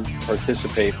to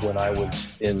participate when I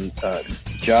was in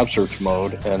job search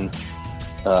mode, and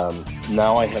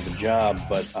now I have a job,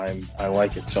 but I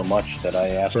like it so much that I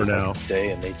asked them to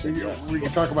stay, and they said yes. We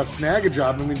can talk about snag a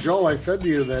job. I mean, Joel, I said to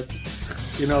you that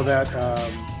that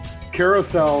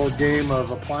carousel game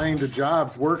of applying to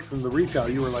jobs works in the retail.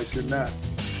 You were like, you're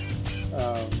nuts.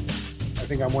 I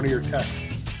think on one of your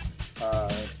texts,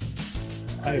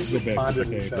 I responded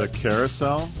and said, the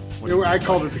carousel. I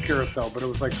called it the carousel, but it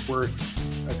was like worse.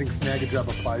 I think snag a job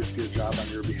applies to your job on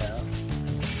your behalf.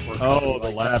 Oh,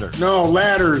 the ladder. No,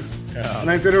 ladders. Yeah.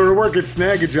 And I said it would work at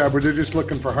snag a job where they're just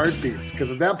looking for heartbeats, because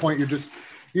at that point you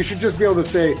should just be able to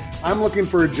say, I'm looking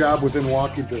for a job within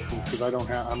walking distance because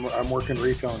I'm working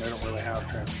retail and I don't really have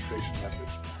transportation methods.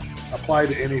 Apply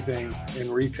to anything in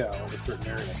retail in a certain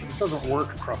area. But it doesn't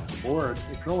work across the board.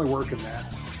 It can only work in that.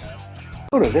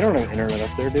 Oh, no, they don't have internet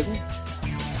up there, do they?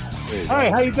 Hi,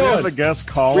 how you doing? We have a guest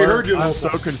caller. We heard you. I'm so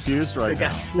confused right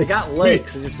now. They got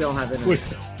lakes. They just don't have internet.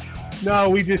 No,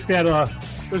 we just had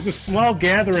there's a small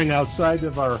gathering outside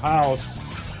of our house.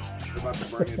 About to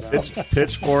burn you down.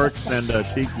 Pitchforks and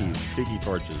tiki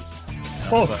torches.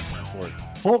 Hold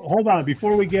on,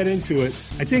 before we get into it,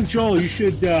 I think Joel, you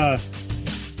should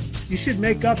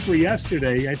make up for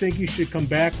yesterday. I think you should come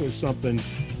back with something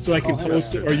so I can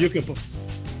post it, or you can.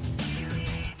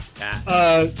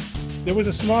 There was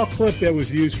a small clip that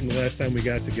was used from the last time we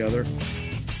got together.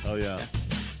 Oh yeah,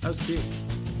 that was cute.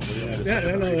 Yeah,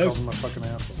 I know. That was my fucking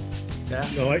asshole. Yeah.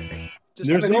 No,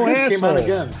 there's no asshole. Came out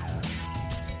again.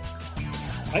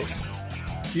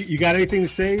 You got anything to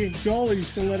say, Joel, or you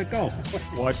just gonna let it go?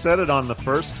 Well, I said it on the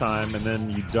first time, and then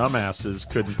you dumbasses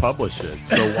couldn't publish it.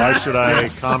 So why should I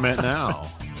comment now?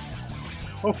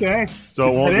 Okay. So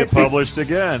it won't get published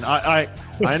again. I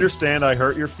understand. I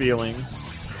hurt your feelings.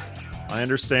 I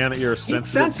understand that you're a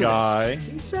sensitive guy.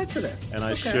 He's sensitive. And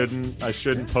I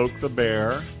shouldn't poke the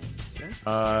bear.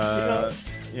 I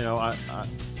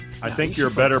think you're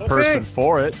a better person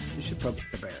for it. You should poke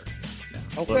the bear.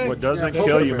 Okay. But what doesn't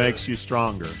kill you makes you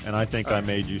stronger, and I think I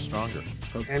made you stronger.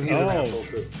 And he's an asshole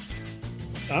too.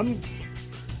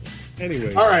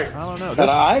 Anyways, all right. I don't know. But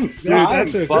I'm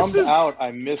bummed is- out.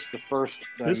 I missed the first.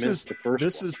 This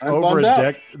is I'm over bummed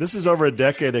out. This is over a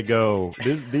decade ago.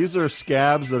 These are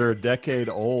scabs that are a decade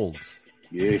old.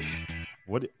 Yeesh.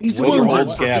 What These what do you ones want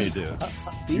are from me, scabs. dude?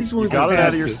 These You wounds got are it out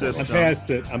of your I'm system. past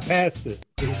it.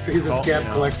 He's a scab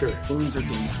collector. wounds are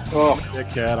deep. Oh,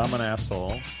 Dickhead, I'm an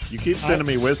asshole. You keep sending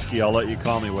me whiskey, I'll let you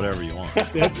call me whatever you want.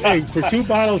 Hey, for 2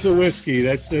 bottles of whiskey,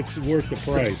 that's worth the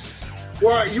price.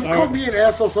 Well, you called me an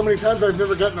asshole so many times. I've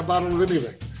never gotten a bottle of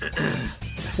anything.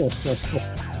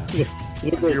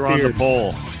 You're on the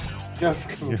pole. Yes,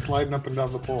 because I'm sliding up and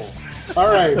down the pole. All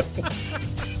right.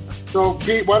 So,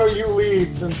 Pete, why don't you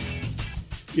lead since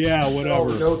Yeah, all the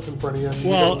whatever. notes in front of you?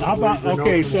 Well, how about Your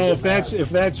okay? notes So and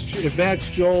if that's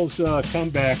Joel's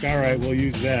comeback, all right, we'll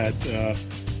use that.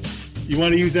 You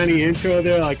want to use any intro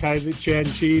there, like "Hi, Chad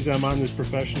and Cheese"? I'm on this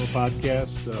professional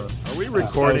podcast. Are we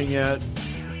recording yet?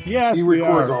 Yes, he we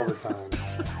records are. all the time.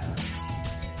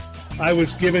 I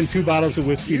was given 2 bottles of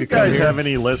whiskey Do you to come guys here. have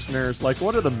any listeners? Like,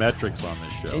 what are the metrics on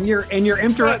this show? And you're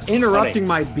interrupting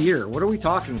my beer. What are we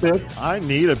talking about? I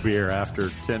need a beer after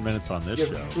 10 minutes on this You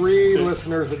have show. 3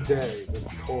 listeners a day.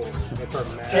 That's total. That's our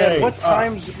max. Chad, Hey, what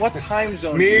Us. time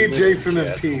zone? do Me, you live in, Jason, and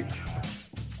Chad? Pete.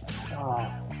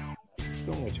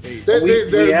 So much hate.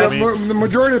 The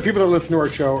majority of the people that listen to our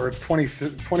show are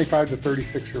 25 to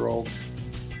 36-year-olds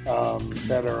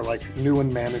that are like new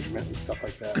in management and stuff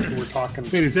like that. So we're talking.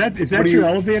 Wait, is that What do your you-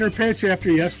 elevator pitch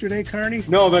after yesterday, Carney?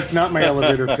 No, that's not my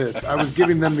elevator pitch. I was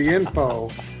giving them the info.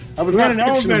 I was We had not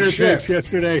an pitching them elevator shit. pitch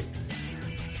yesterday.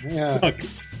 Yeah, Look,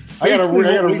 I gotta So write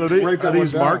that are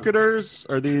these one down. marketers?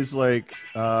 Are these like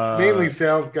Mainly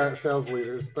sales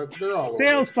leaders, but they're all over.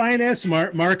 sales, finance,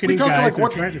 marketing We talked guys. like are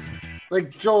what- trying to.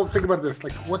 Like, Joel, think about this.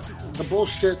 Like, what's the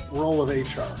bullshit role of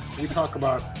HR? We talk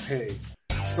about, hey,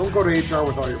 don't go to HR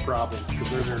with all your problems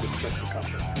because they're there to protect the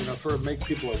company. You know, sort of make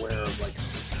people aware of like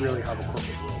really how the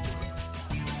corporate world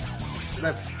works. And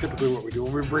that's typically what we do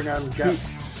when we bring on guests.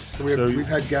 So we've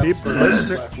had guests people, for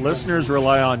the last listeners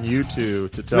rely on you two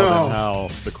to tell No. them how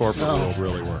the corporate No. world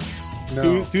really works.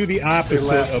 No, Do the opposite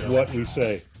laugh of at what we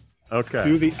say. Okay.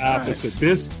 Do the opposite.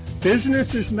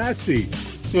 Business is messy.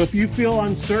 So if you feel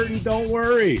uncertain, don't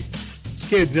worry.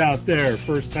 Kids out there,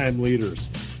 first-time leaders.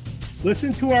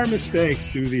 Listen to our mistakes.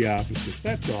 Do the opposite.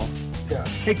 That's all. yeah.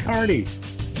 Hey, Carney.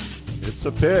 It's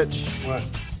a pitch. What?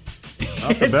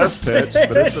 Not the best pitch,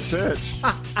 but it's a pitch.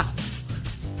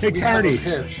 Hey, We have a Carney.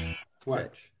 pitch.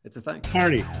 What? It's a thing.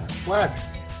 Carney. What?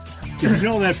 Did you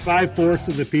know that 5/4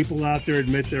 of the people out there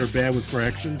admit they're bad with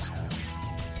fractions?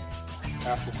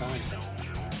 Half the time.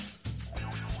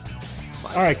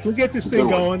 All right, can we get this Good thing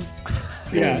one. going?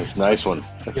 Yeah. That's a nice one.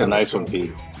 That's a nice one,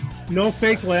 Pete. No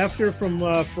fake laughter from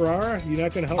Ferrara? You're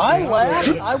not going to help I me out? laughed.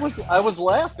 Do I was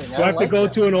laughing. I have to go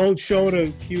to an old show to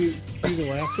cue the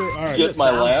laughter? All right. Get Just my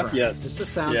a laugh, soundtrack. yes. Just a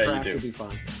Yeah, soundtrack you do. would be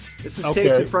fun. This is Okay.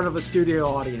 taped in front of a studio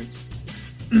audience.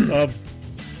 Of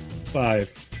 5.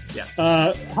 Yes.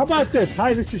 How about this?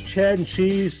 Hi, this is Chad and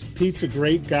Cheese. Pete's a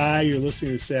great guy. You're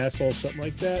listening to Sassol, something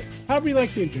like that. However you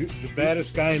like to introduce the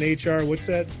baddest guy in HR. What's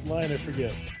that line? I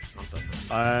forget.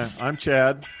 I'm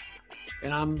Chad,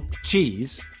 And I'm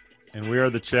Cheese. and we are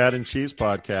the Chad and Cheese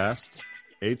podcast.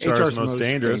 HR's most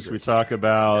dangerous. We talk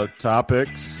about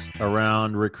topics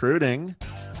around recruiting.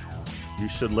 You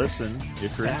should listen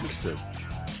if you're interested.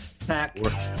 Pack.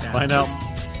 Find out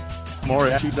more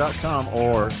at cheese.com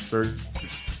or search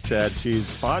Chad Cheese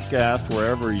Podcast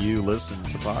wherever you listen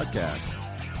to podcasts.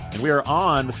 And we are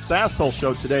on the Sasshole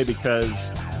Show today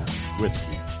because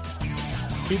whiskey.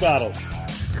 2 bottles.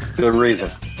 Good reason.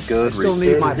 I Good still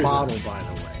reason. need my bottle, by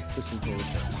the way. This is bullshit.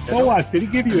 So what? Did he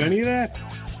give you any of that?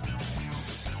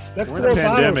 That's We're in 4 a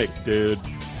bottles. pandemic, dude.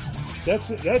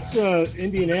 That's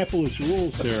Indianapolis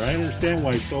rules there. I understand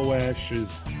why Soash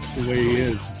is the way he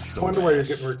is. I wonder why you're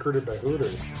getting recruited by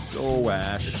Hooters. Go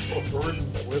Ash.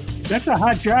 That's a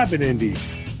hot job in Indy.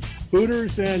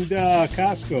 Hooters and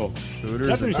Costco. Hooters and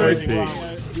Nothing's Twin anything wrong Peaks.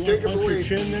 with it. You Take want us to punch your away.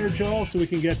 chin there, Joel, so we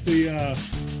can get the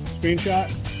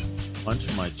screenshot?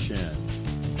 Punch my chin.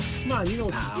 Come on, you know.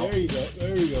 Pow. There you go.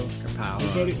 There you go. Kapow.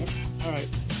 Everybody, all right.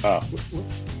 Oh.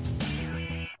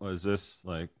 What is this?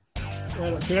 Like,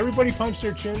 Can everybody punch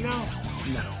their chin now?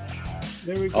 No.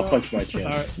 There we go. I'll punch my chin.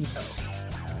 All right.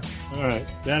 All right.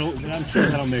 I'm sure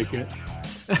that'll make it.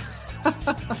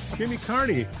 Jimmy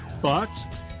Carney, thoughts?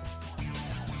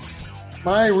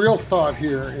 My real thought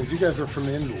here is you guys are from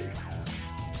Indy.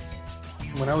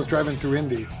 When I was driving through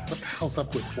Indy, what the hell's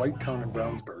up with Whitetown and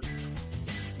Brownsburg?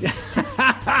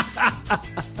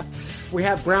 We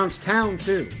have Brownstown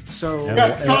too. So Yeah.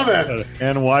 Yeah, I saw that.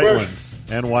 and Whiteland.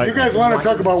 And white. You guys want to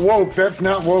talk about woke? That's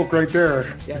not woke right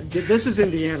there. Yeah, this is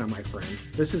Indiana, my friend.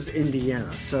 This is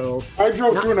Indiana. So I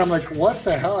drove through and I'm like, what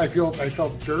the hell? I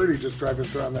felt dirty just driving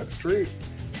through on that street.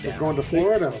 I was going to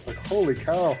Florida. I was like, holy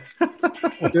cow. the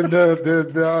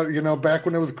back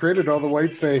when it was created, all the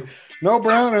whites say, no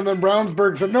brown, and then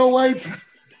Brownsburg said, no whites.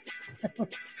 I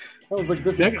was like,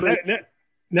 this is great.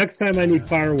 Next time I need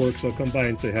fireworks, I'll come by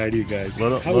and say hi to you guys.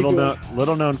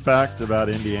 Little known fact about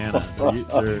Indiana.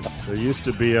 There used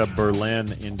to be a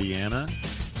Berlin, Indiana,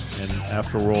 and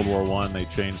after World War I, they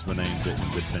changed the name to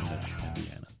Independence,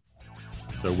 Indiana.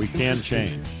 So we can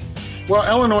change. Well,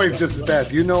 Illinois is just as bad.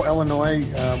 Do you know Illinois?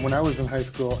 When I was in high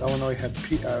school, Illinois had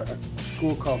a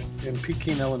school in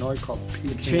Peking, Illinois, called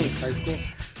Peking High School.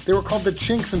 They were called the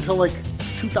Chinks until like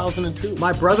 2002.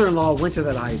 My brother-in-law went to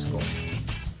that high school.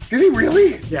 Did he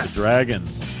really? Yes. The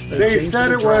Dragons. They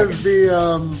said it was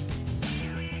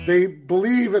they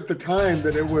believe at the time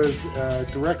that it was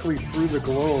directly through the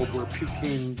globe where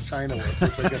Peking, China was,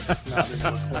 which I guess it's not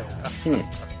anymore close.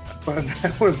 But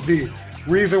that was the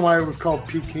reason why it was called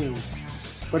Peking.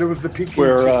 But it was the Peking.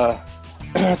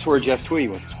 That's where Jeff Tweedy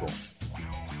went to school.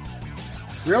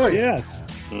 Really? Yes.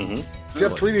 Mm-hmm.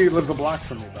 Jeff Tweedy lives a block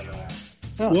from me, by the way.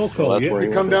 Wilco, He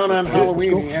come down on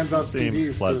Halloween. He hands out Seems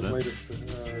CDs. pleasant.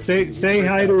 Say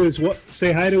hi to his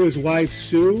wife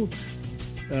Sue.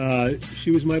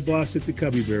 She was my boss at the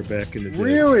Cubby Bear back in the day.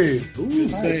 Really?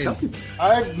 Just saying.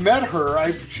 I've met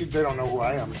her. They don't know who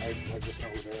I am. I just know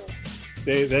who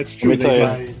they are. That's true. Let me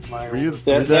tell you. Were you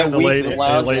That in the week,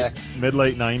 late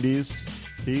mid-late 90s,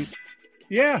 Pete?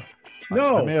 Yeah.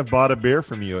 No. I may have bought a beer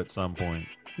from you at some point.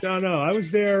 No. I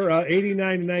was there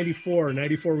 89 to 94.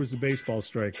 94 was the baseball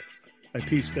strike. I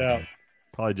pieced out.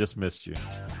 Probably just missed you.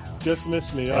 Just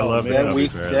missed me. I love that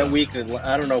week. That week,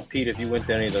 I don't know, Pete, if you went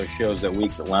to any of those shows that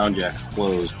week that Lounge Acts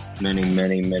closed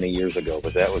many years ago.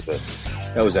 But that was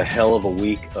a hell of a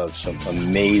week of some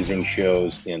amazing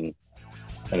shows in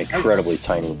an incredibly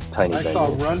tiny venue. I saw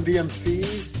Run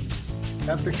DMC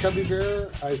at the Cubby Bear.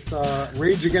 I saw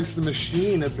Rage Against the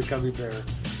Machine at the Cubby Bear.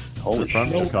 Holy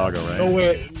shit. From Chicago, right?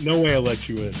 No way I'll let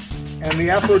you in. And the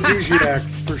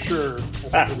Aphrodisiacs, for sure,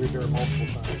 at the Cubby Bear multiple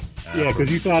times. Yeah,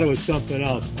 because you thought it was something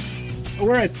else.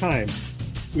 We're at time.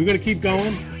 We're going to keep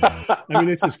going? I mean,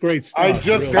 this is great stuff. I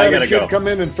just had a kid come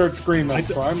in and start screaming,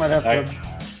 so I might have to...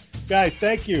 Guys,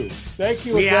 thank you. Thank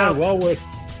you again. Well, we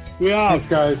are. Thanks,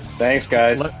 guys. Thanks,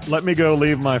 guys. Let me go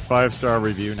leave my 5-star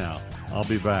review now. I'll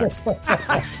be back.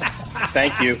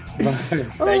 Thank you.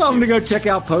 I'm going to go check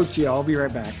out Pochi. I'll be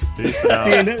right back. Peace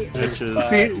out.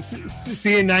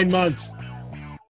 See you in 9 months.